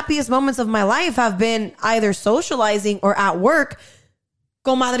 the happiest moments of my life have been either socializing or at work,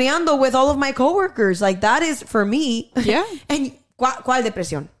 comadreando with all of my coworkers. Like, that is for me. Yeah. And ¿cuál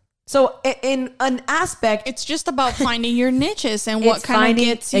depresión? So in an aspect, it's just about finding your niches and what kind of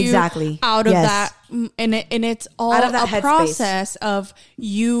gets you out of that. And it's all a process of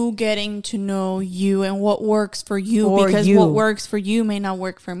you getting to know you and what works for you, because what works for you may not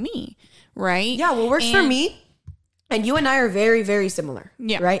work for me. Right. Yeah. What works for me, and you and I are very, very similar.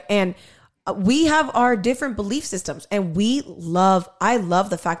 Yeah. Right. And we have our different belief systems, and I love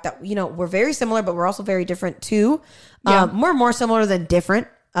the fact that, we're very similar, but we're also very different too. We're more similar than different.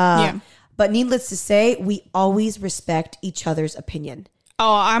 But needless to say, we always respect each other's opinion.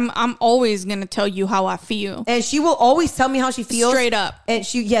 Oh, I'm always gonna tell you how I feel, and she will always tell me how she feels straight up. And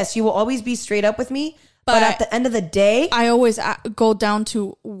she will always be straight up with me. But at the end of the day, I always go down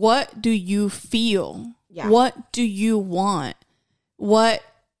to, what do you feel? Yeah. What do you want?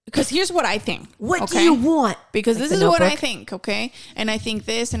 Because here's what I think. What do you want? Because this is what I think. Okay, and I think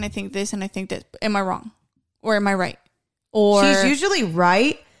this, and I think this, and I think this. Am I wrong, or am I right? Or she's usually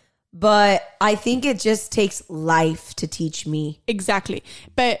right, but I think it just takes life to teach me. Exactly.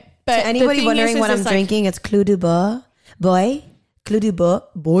 But to anybody wondering what I'm drinking, it's Clos du Bois. Clos du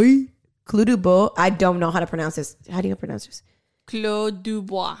Bois. I don't know how to pronounce this. How do you pronounce this? Clos du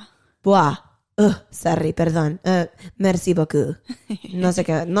Bois. Sorry, perdón. Merci beaucoup. No sé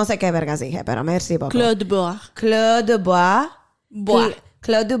qué vergas dije, pero merci beaucoup. Clos du Bois. Clos du Bois.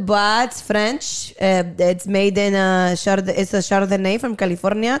 Clos du Bois, it's French. It's made in it's a Chardonnay from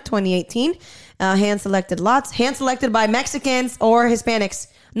California, 2018. Hand-selected lots. Hand-selected by Mexicans or Hispanics.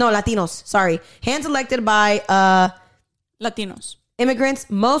 No, Latinos. Sorry. Hand-selected by Latinos. Immigrants,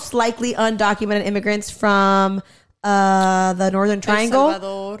 most likely undocumented immigrants from the Northern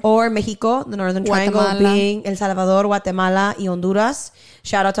Triangle or Mexico. The Northern Triangle being El Salvador, Guatemala, y Honduras.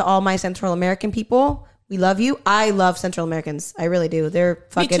 Shout out to all my Central American people. We love you. I love Central Americans. I really do. They're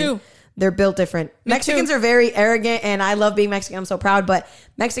fucking... Me too. they're built different. Mexicans are very arrogant, and I love being Mexican. I'm so proud, but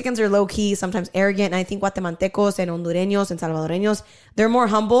Mexicans are low-key, sometimes arrogant, and I think Guatemaltecos and Hondureños and Salvadoreños, they're more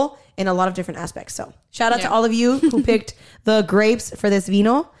humble in a lot of different aspects. So shout out to all of you who picked the grapes for this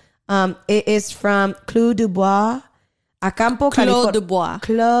vino. It is from Clos du Bois, Acampo, Clos du Bois.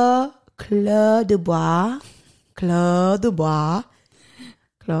 Clos du Bois. Clos du Bois.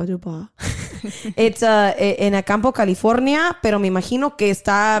 Clos du Bois. It's en Acampo, California, pero me imagino que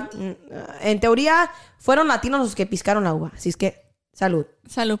está, en teoría, fueron latinos los que piscaron la uva. Así es que, salud.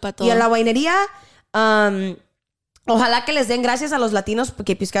 Salud para todos. Y en la wainería, ojalá que les den gracias a los latinos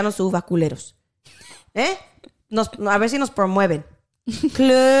que piscaron su uva, culeros. A ver si nos promueven.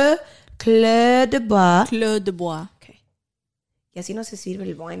 Clos du Bois. Clos du Bois. Okay. Y así no se sirve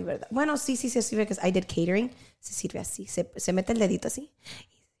el wine, ¿verdad? Bueno, sí se sirve, because I did catering. Se sirve así. Se mete el dedito así.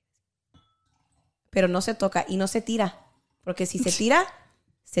 Pero no se toca y no se tira. Porque si se tira,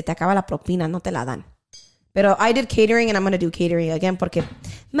 se te acaba la propina, no te la dan. Pero I did catering and I'm going to do catering again porque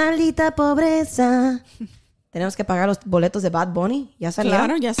maldita pobreza. Tenemos que pagar los boletos de Bad Bunny. ¿Ya salieron?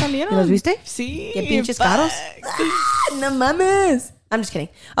 Claro, ya salieron. ¿Los viste? Sí. Qué pinches caros. No mames. I'm just kidding.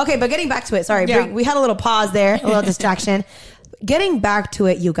 Okay, but getting back to it. Sorry, yeah. We had a little pause there, a little distraction. Getting back to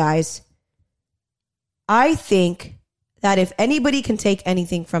it, you guys. I think that if anybody can take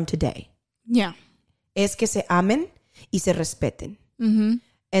anything from today, es que se amen y se respeten. Mm-hmm.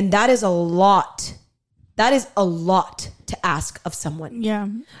 And that is a lot. That is a lot to ask of someone. Yeah.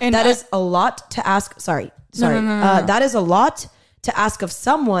 And that is a lot to ask. Sorry. No. That is a lot to ask of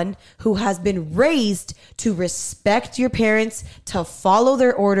someone who has been raised to respect your parents, to follow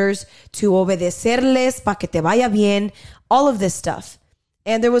their orders, to obedecerles pa que te vaya bien, all of this stuff.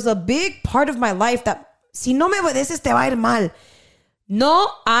 And there was a big part of my life that si no me obedeces te va a ir mal. No,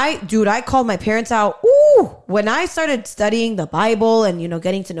 I called my parents out. Ooh, when I started studying the Bible and,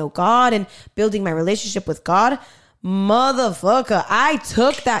 getting to know God and building my relationship with God, motherfucker, I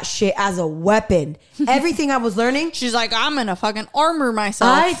took that shit as a weapon. Everything I was learning. She's like, I'm gonna fucking armor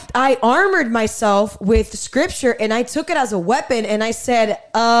myself. I armored myself with scripture and I took it as a weapon and I said,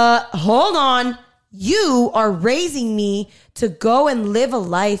 hold on. You are raising me to go and live a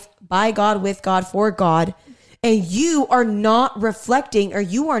life by God, with God, for God. And you are not reflecting, or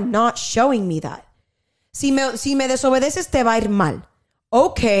you are not showing me that. Si me desobedeces, te va a ir mal.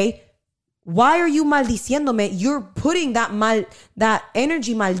 Okay, why are you maldiciéndome? You're putting that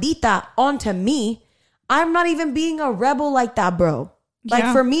energy maldita onto me. I'm not even being a rebel like that, bro.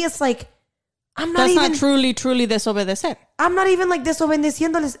 Like, for me, it's like, That's not truly desobedecer. I'm not even like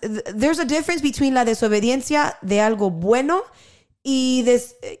desobedeciéndoles. There's a difference between la desobediencia de algo bueno y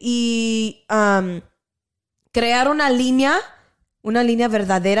crear una línea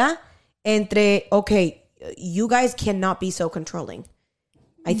verdadera entre, okay, you guys cannot be so controlling.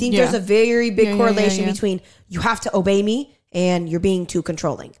 I think there's a very big correlation between you have to obey me and you're being too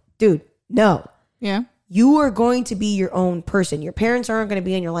controlling. Dude, no. Yeah. You are going to be your own person. Your parents aren't going to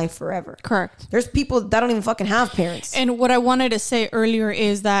be in your life forever. Correct. There's people that don't even fucking have parents. And what I wanted to say earlier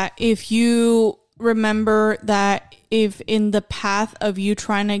is that if you remember that if in the path of you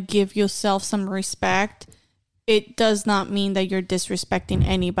trying to give yourself some respect, it does not mean that you're disrespecting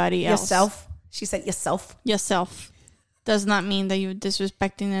anybody else. Yourself. She said yourself. Yourself. Does not mean that you're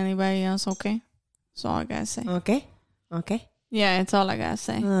disrespecting anybody else, okay? That's all I gotta say. Okay. Yeah, it's all I gotta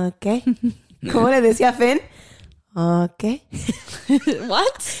say. Okay. ¿Cómo le decía Finn? Okay.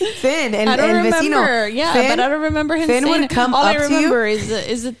 What? Finn, I don't remember. Vecino. Yeah, Finn, but I don't remember him Finn saying would come all up I remember is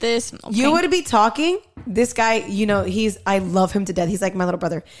it this? Okay. You would be talking. This guy, I love him to death. He's like my little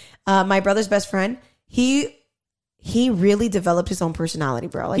brother. My brother's best friend. He really developed his own personality,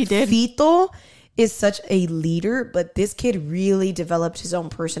 bro. Like, he did. Fito is such a leader, but this kid really developed his own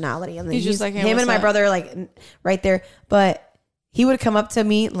personaland then he's just like, hey, him and my brother, like, right there. But he would come up to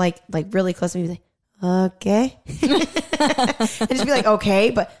me like really close to me and be like, okay. And just be like,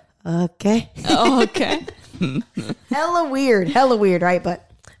 okay, but okay. Okay. Hella weird, right?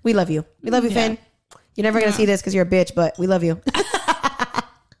 But we love you. Finn. You're never gonna see this because you're a bitch, but we love you.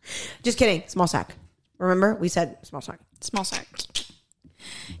 Just kidding. Small sack. Remember, we said small sack.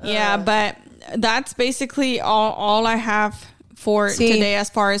 Yeah, but that's basically all I have for today as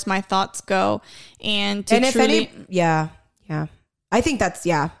far as my thoughts go. And I think that's,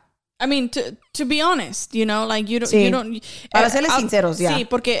 I mean, to be honest, like you don't... Para serles sinceros, Sí,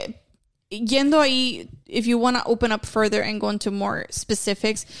 porque yendo ahí, if you want to open up further and go into more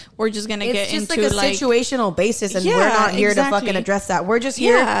specifics, we're just going to get into like a situational basis, and we're not here to fucking address that. We're just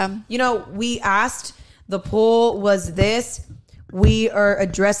here, we asked, the poll was this. We are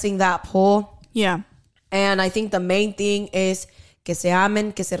addressing that poll. Yeah. And I think the main thing is que se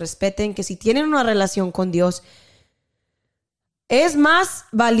amen, que se respeten, que si tienen una relación con Dios, es más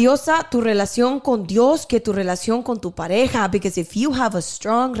valiosa tu relación con Dios que tu relación con tu pareja. Because if you have a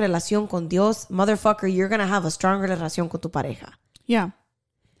strong relación con Dios, motherfucker, you're going to have a stronger relación con tu pareja. Yeah.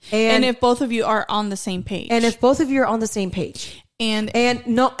 And if both of you are on the same page. And if both of you are on the same page. And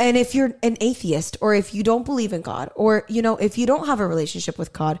if you're an atheist, or if you don't believe in God, or, you know, if you don't have a relationship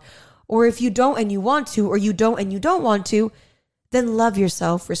with God, or if you don't and you want to, or you don't and you don't want to, then love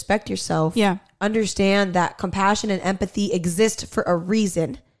yourself, respect yourself. Yeah. Understand that compassion and empathy exist for a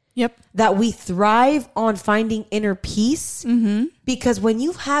reason. Yep. That we thrive on finding inner peace. Mm-hmm. Because when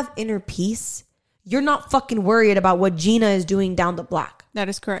you have inner peace, you're not fucking worried about what Gina is doing down the block. That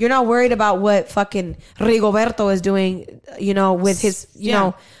is correct. You're not worried about what fucking Rigoberto is doing, you know, with his, you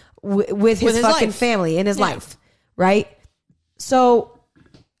know, with his fucking life. Family in his life. Right? So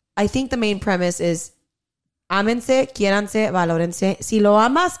I think the main premise is ámense, quiéranse, valórense. Si lo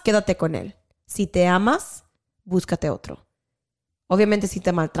amas, quédate con él. Si te amas, búscate otro. Obviamente si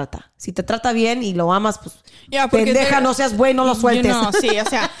te maltrata. Si te trata bien y lo amas, pues pendeja, no seas bueno, lo sueltes. You know, sí, o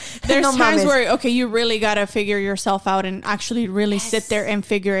sea, there's times where, okay, you really gotta figure yourself out and actually really sit there and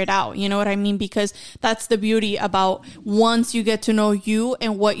figure it out. You know what I mean? Because that's the beauty about once you get to know you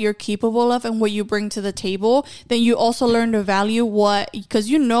and what you're capable of and what you bring to the table, then you also learn to value because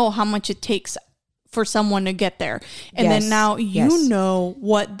you know how much it takes for someone to get there. And then now you know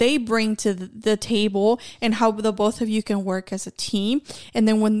what they bring to the table and how the both of you can work as a team. And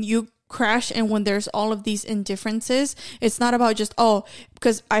then when you crash and when there's all of these indifferences, it's not about just,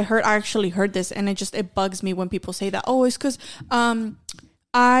 because I actually heard this and it bugs me when people say that, it's because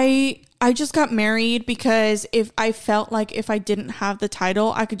I just got married because if I felt like if I didn't have the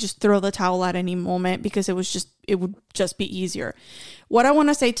title, I could just throw the towel at any moment because it would just be easier. What I want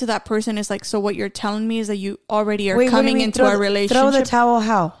to say to that person is like, so what you're telling me is that you already are coming into a relationship. Throw the towel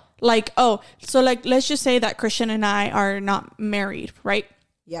how? Like, let's just say that Christian and I are not married, right?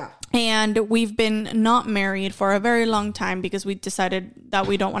 Yeah. And we've been not married for a very long time because we decided that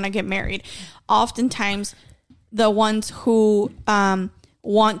we don't want to get married. Oftentimes, the ones who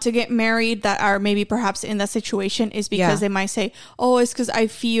want to get married that are maybe perhaps in that situation is because they might say, it's because I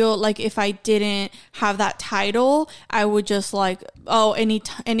feel like if I didn't have that title, I would just like, any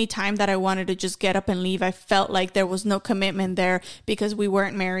time that I wanted to just get up and leave, I felt like there was no commitment there because we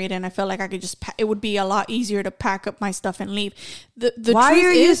weren't married, and I felt like I could just it would be a lot easier to pack up my stuff and leave. Why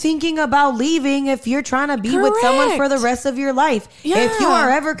are you thinking about leaving if you're trying to be with someone for the rest of your life? If you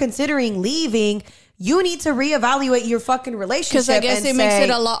are ever considering leaving, you need to reevaluate your fucking relationship. Because I guess it makes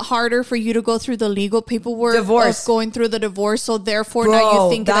it a lot harder for you to go through the legal paperwork of going through the divorce. So therefore, now you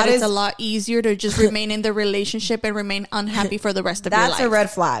think that it's a lot easier to just remain in the relationship and remain unhappy for the rest of your life. That's a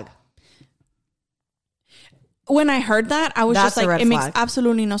red flag. When I heard that, I was just like, it makes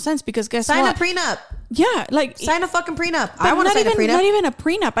absolutely no sense because guess what? Sign a prenup. Yeah, like sign a fucking prenup. I want to sign a prenup. Not even a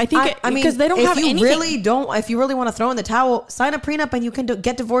prenup. I think because they don't have anything. If you really want to throw in the towel, sign a prenup and you can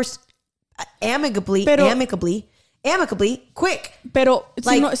get divorced amicably, quick. Pero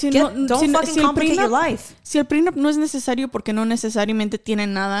don't fucking complicate your life. Si el prenup no es necesario porque no necesariamente tiene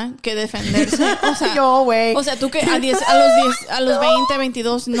nada que defenderse. O sea, o sea, tú que a los 20,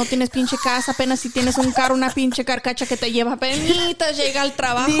 22 no tienes pinche casa, apenas si tienes un carro, una pinche carcacha que te lleva penitas, llega al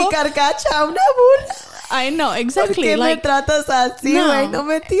trabajo. Ni carcacha, una bula. I know, exactly. ¿Por qué me tratas así, güey? No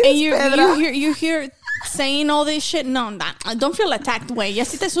me tires pedra. You hear saying all this shit. No, don't feel attacked, güey.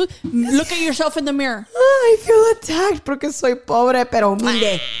 Look at yourself in the mirror. I feel attacked porque soy pobre, pero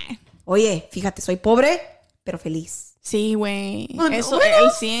humilde. Oye, fíjate, soy pobre, pero feliz. Sí, güey. Eso bueno,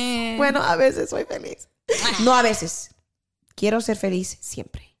 el 100. Bueno, a veces soy feliz. No a veces. Quiero ser feliz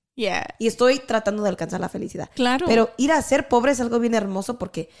siempre. Yeah. Y estoy tratando de alcanzar la felicidad. Claro. Pero ir a ser pobre es algo bien hermoso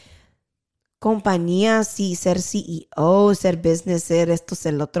porque compañías y ser CEO, ser business, ser esto,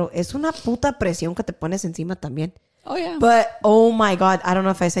 ser el otro, es una puta presión que te pones encima también. Oh, yeah. But, oh my God, I don't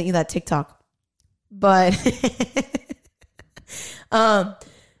know if I sent you that TikTok. But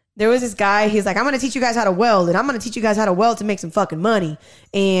there was this guy, he's like, I'm going to teach you guys how to weld, and I'm going to teach you guys how to weld to make some fucking money.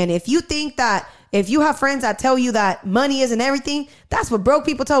 And if you think that, if you have friends that tell you that money isn't everything, that's what broke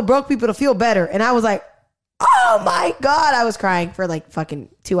people tell broke people to feel better. And I was like, oh my God, I was crying for like fucking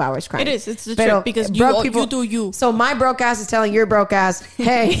 2 hours crying. It is. It's the truth because you do you. So my broke ass is telling your broke ass,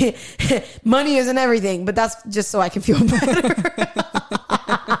 hey, money isn't everything, but that's just so I can feel better.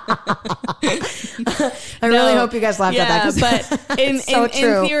 I really hope you guys laughed at that. But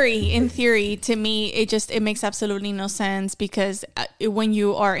in theory, to me, it makes absolutely no sense because when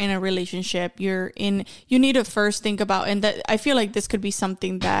you are in a relationship, you need to first think about, and that I feel like this could be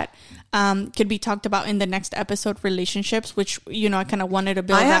something that could be talked about in the next episode, relationships, which, you know, I kind of wanted to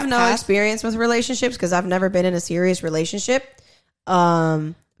build. I have no experience with relationships because I've never been in a serious relationship.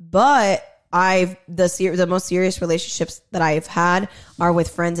 But the most serious relationships that I've had are with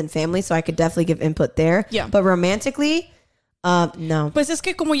friends and family, so I could definitely give input there. Yeah. But romantically, no. Pues es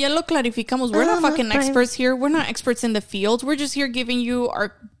que como ya lo clarificamos, we're not fucking experts here. We're not experts in the field. We're just here giving you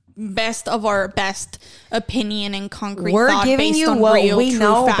our best of our best opinion and concrete thought. We're giving you what we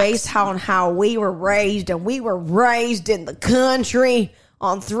know facts. Based on how we were raised, and we were raised in the country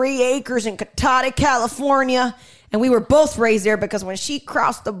on 3 acres in Cotati, California. And we were both raised there because when she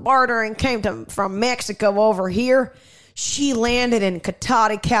crossed the border and came from Mexico over here, she landed in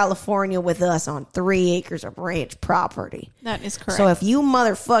Cotati, California with us on 3 acres of ranch property. That is correct. So if you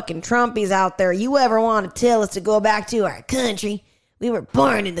motherfucking Trumpies out there, you ever want to tell us to go back to our country, we were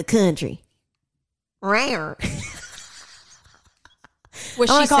born in the country. Rare. What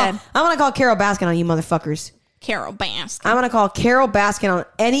she said. I'm going to call Carol Baskin on you motherfuckers. Carol Baskin. I'm going to call Carol Baskin on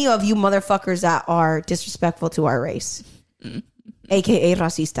any of you motherfuckers that are disrespectful to our race. AKA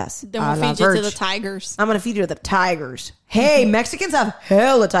racistas. Then we'll feed you to the tigers. I'm going to feed you to the tigers. Hey, Mexicans have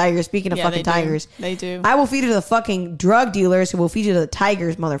hella tigers. Speaking of fucking tigers. They do. I will feed you to the fucking drug dealers who will feed you to the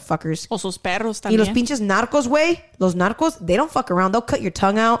tigers, motherfuckers. O sus perros también. Y los pinches narcos, güey. Los narcos, they don't fuck around. They'll cut your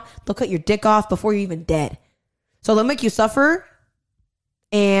tongue out. They'll cut your dick off before you're even dead. So they'll make you suffer.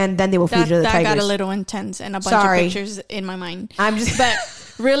 And then they will feed you to the tigers. That got a little intense and a bunch of pictures in my mind.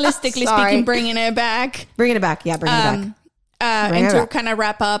 But realistically speaking, bringing it back. Bringing it back. Yeah, bringing it back. And to kind of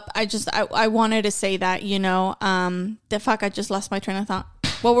wrap up, I wanted to say that, you know, I just lost my train of thought.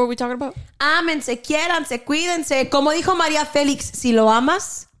 What were we talking about? Ámense, quiéranse, cuídense. Como dijo María Félix, si lo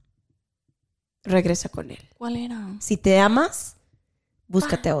amas, regresa con él. ¿Cuál era? Si te amas,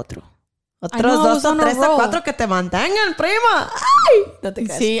 búscate otro. Otros 2 o 3 o 4 que te mantengan, prima. Ay, no te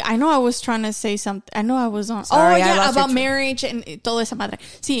creas. See, I know I was trying to say something. I know I was on. Sorry, about marriage and todo esa madre.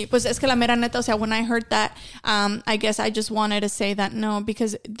 Sí, pues es que la mera neta, o sea, when I heard that, I guess I just wanted to say that no,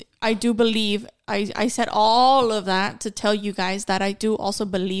 because I do believe, I said all of that to tell you guys that I do also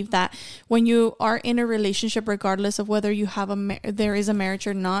believe that when you are in a relationship, regardless of whether you have there is a marriage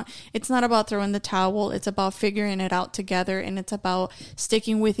or not, it's not about throwing the towel. It's about figuring it out together, and it's about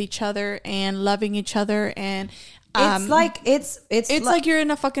sticking with each other and loving each other. And it's like you're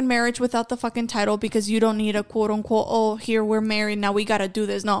in a fucking marriage without the fucking title, because you don't need a quote unquote, oh, here we're married, now we gotta do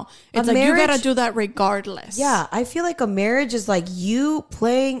this. No, it's like you gotta do that regardless. Yeah, I feel like a marriage is like you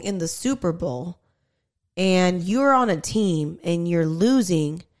playing in the Super Bowl and you're on a team and you're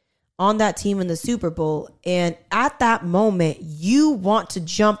losing on that team in the Super Bowl, and at that moment you want to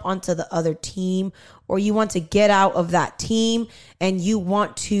jump onto the other team, or you want to get out of that team and you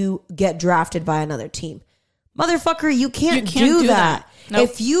want to get drafted by another team. Motherfucker, you can't do that. Nope.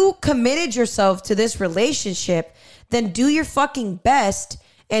 If you committed yourself to this relationship, then do your fucking best.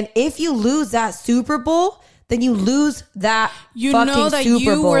 And if you lose that Super Bowl, then you lose that you fucking know that Super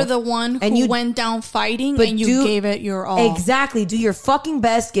you Bowl. Were the one who went down fighting, and you gave it your all. Exactly. Do your fucking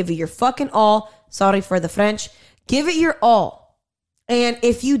best. Give it your fucking all. Sorry for the French. Give it your all. And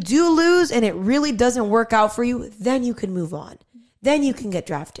if you do lose and it really doesn't work out for you, then you can move on. Then you can get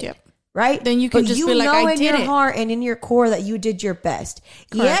drafted. Yep. Right? Then you can just be like, I did it. You know in your heart and in your core that you did your best.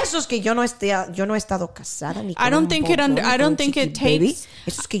 Correct. Y eso es que yo no he estado casada ni con I don't think it takes.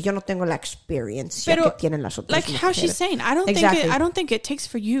 Eso es que yo no tengo la experiencia que tienen las otras like mujeres. How she's saying, I don't think it takes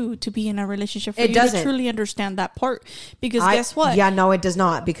for you to be in a relationship for you to truly understand that part. Because guess what? Yeah, no, it does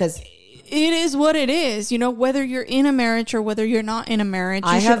not. Because it is what it is. You know, whether you're in a marriage or whether you're not in a marriage,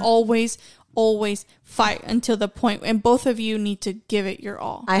 you should always fight until the point, and both of you need to give it your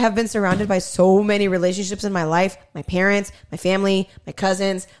all. I have been surrounded by so many relationships in my life, my parents, my family, my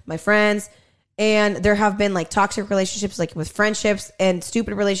cousins, my friends, and there have been like toxic relationships, like with friendships, and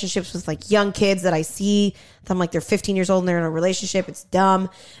stupid relationships with like young kids that I see. I'm like, they're 15 years old and they're in a relationship. It's dumb.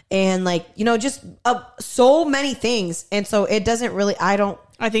 And like, you know, just so many things. And so it doesn't really, I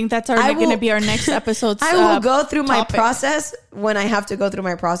think that's going to be our next episode's I will go through my process when I have to go through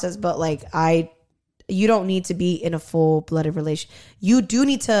my process, but like you don't need to be in a full-blooded relationship. You do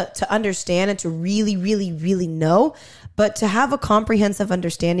need to understand and to really, really, really know, but to have a comprehensive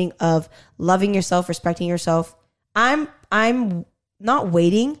understanding of loving yourself, respecting yourself. I'm not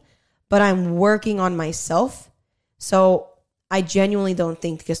waiting, but I'm working on myself. So I genuinely don't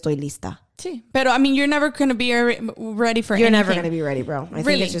think que estoy lista. Sí. Pero, I mean, you're never going to be ready for anything. You're never going to be ready, bro. I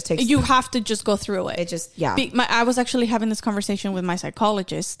think it just takes... You have to just go through it. It just, yeah. I was actually having this conversation with my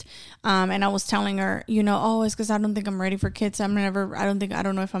psychologist, and I was telling her, you know, it's because I don't think I'm ready for kids. I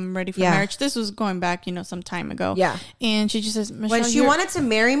don't know if I'm ready for marriage. This was going back, you know, some time ago. Yeah. And she just says, Michelle, when she wanted to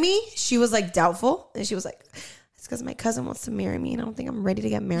marry me, she was like doubtful. And she was like... because my cousin wants to marry me and I don't think I'm ready to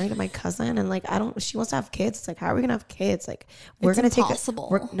get married to my cousin, and like she wants to have kids. It's like, how are we gonna have kids? Like, we're gonna take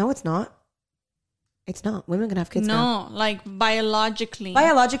no, it's not. It's not. Women can have kids now. No, like biologically,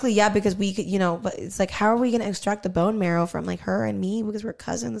 yeah, because we could, you know, but it's like, how are we gonna extract the bone marrow from like her and me because we're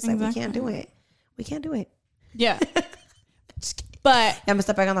cousins? It's like, we can't do it. Yeah. But ya me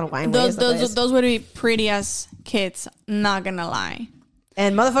está pegando el wine. Those would be pretty as kids, not gonna lie.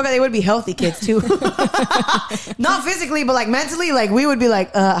 And motherfucker, they would be healthy kids too. Not physically, but like mentally, like we would be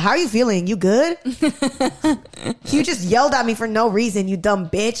like, how are you feeling? You good? You just yelled at me for no reason, you dumb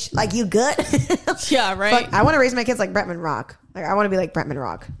bitch. Like, you good? Yeah, right. Fuck, I want to raise my kids like Bretman Rock. Like, I want to be like Bretman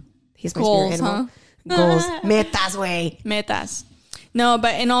Rock. He's my goals, spirit animal. Huh? Goals. Metas, way. Metas. No,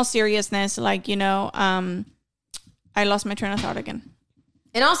 but in all seriousness, like, you know, I lost my train of thought again.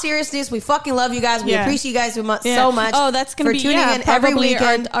 In all seriousness, we fucking love you guys. We appreciate you guys so much. Oh, that's going to be tuning in every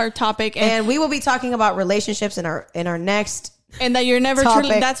weekend. Our topic. And we will be talking about relationships in our next and that you're never topic.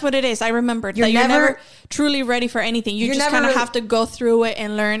 Truly, that's what it is. I remembered that you're never truly ready for anything. You just kind of have to go through it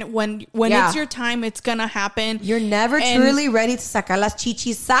and learn when it's your time, it's going to happen. You're never truly ready to sacar las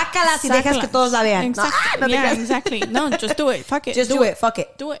chichis. Sácalas y dejas que todos la vean. Exactly. Exactly. No, just do it. Fuck it. Just do it. Fuck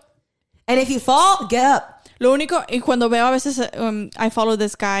it. Do it. And if you fall, get up. Lo único, y cuando veo a veces, I follow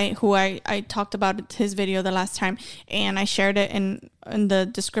this guy who I talked about his video the last time, and I shared it in the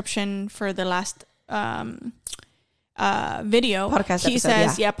description for the last video. Podcast he episode,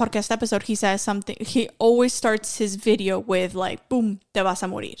 says, podcast episode. He says something. He always starts his video with like, "Boom, te vas a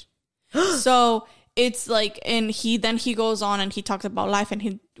morir." So it's like, and he goes on and he talks about life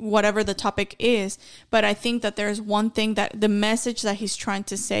and whatever the topic is. But I think that there's one thing that the message that he's trying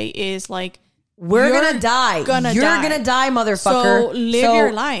to say is like, You're gonna die. You're gonna die, motherfucker. So live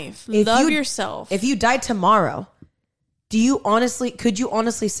your life. Love yourself. If you died tomorrow, could you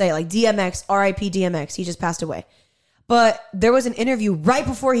honestly say, like, DMX, RIP DMX, he just passed away. But there was an interview right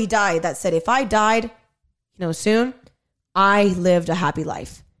before he died that said, if I died, soon, I lived a happy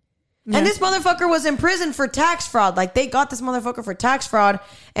life. Yeah. And this motherfucker was in prison for tax fraud. Like, they got this motherfucker for tax fraud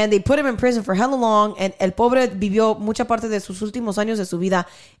and they put him in prison for hella long. And el pobre vivió mucha parte de sus últimos años de su vida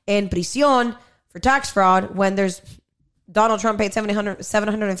en prisión for tax fraud when there's Donald Trump paid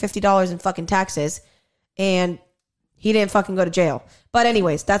 $750 in fucking taxes and he didn't fucking go to jail. But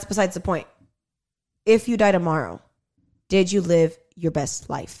anyways, that's besides the point. If you die tomorrow, did you live your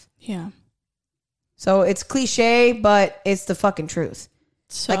best life? Yeah. So it's cliche, but it's the fucking truth.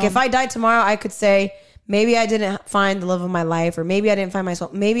 So, like, if I died tomorrow, I could say, maybe I didn't find the love of my life, or maybe I didn't find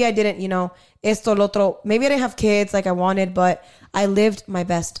myself. Maybe I didn't, esto, lo otro. Maybe I didn't have kids like I wanted, but I lived my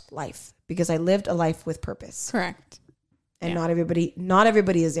best life because I lived a life with purpose. Correct. And not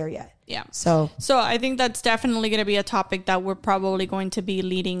everybody is there yet. Yeah. So I think that's definitely going to be a topic that we're probably going to be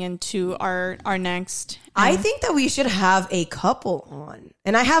leading into our next. I think that we should have a couple on,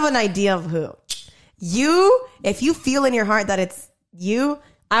 and I have an idea of who. If you feel in your heart that it's you,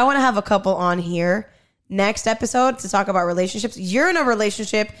 I want to have a couple on here next episode to talk about relationships. You're in a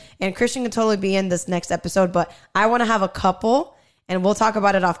relationship, and Christian can totally be in this next episode, but I want to have a couple, and we'll talk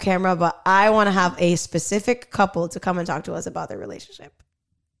about it off camera, but I want to have a specific couple to come and talk to us about their relationship.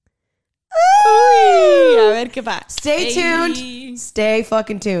 A ver qué pasa. Stay tuned. Stay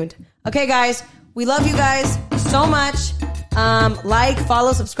fucking tuned. Okay, guys, we love you guys so much. Like,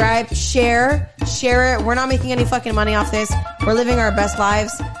 follow, subscribe, share it. We're not making any fucking money off this. We're living our best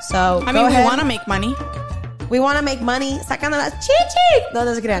lives. So we want to make money. We want to make money. Sacando las chichis. No,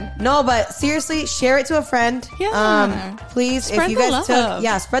 that's good. No, but seriously, share it to a friend. Yeah. Please, spread if you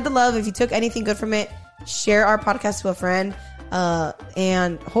guys spread the love. If you took anything good from it, share our podcast to a friend.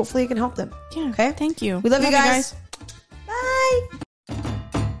 And hopefully it can help them. Yeah. Okay. Thank you. We love you guys. Bye.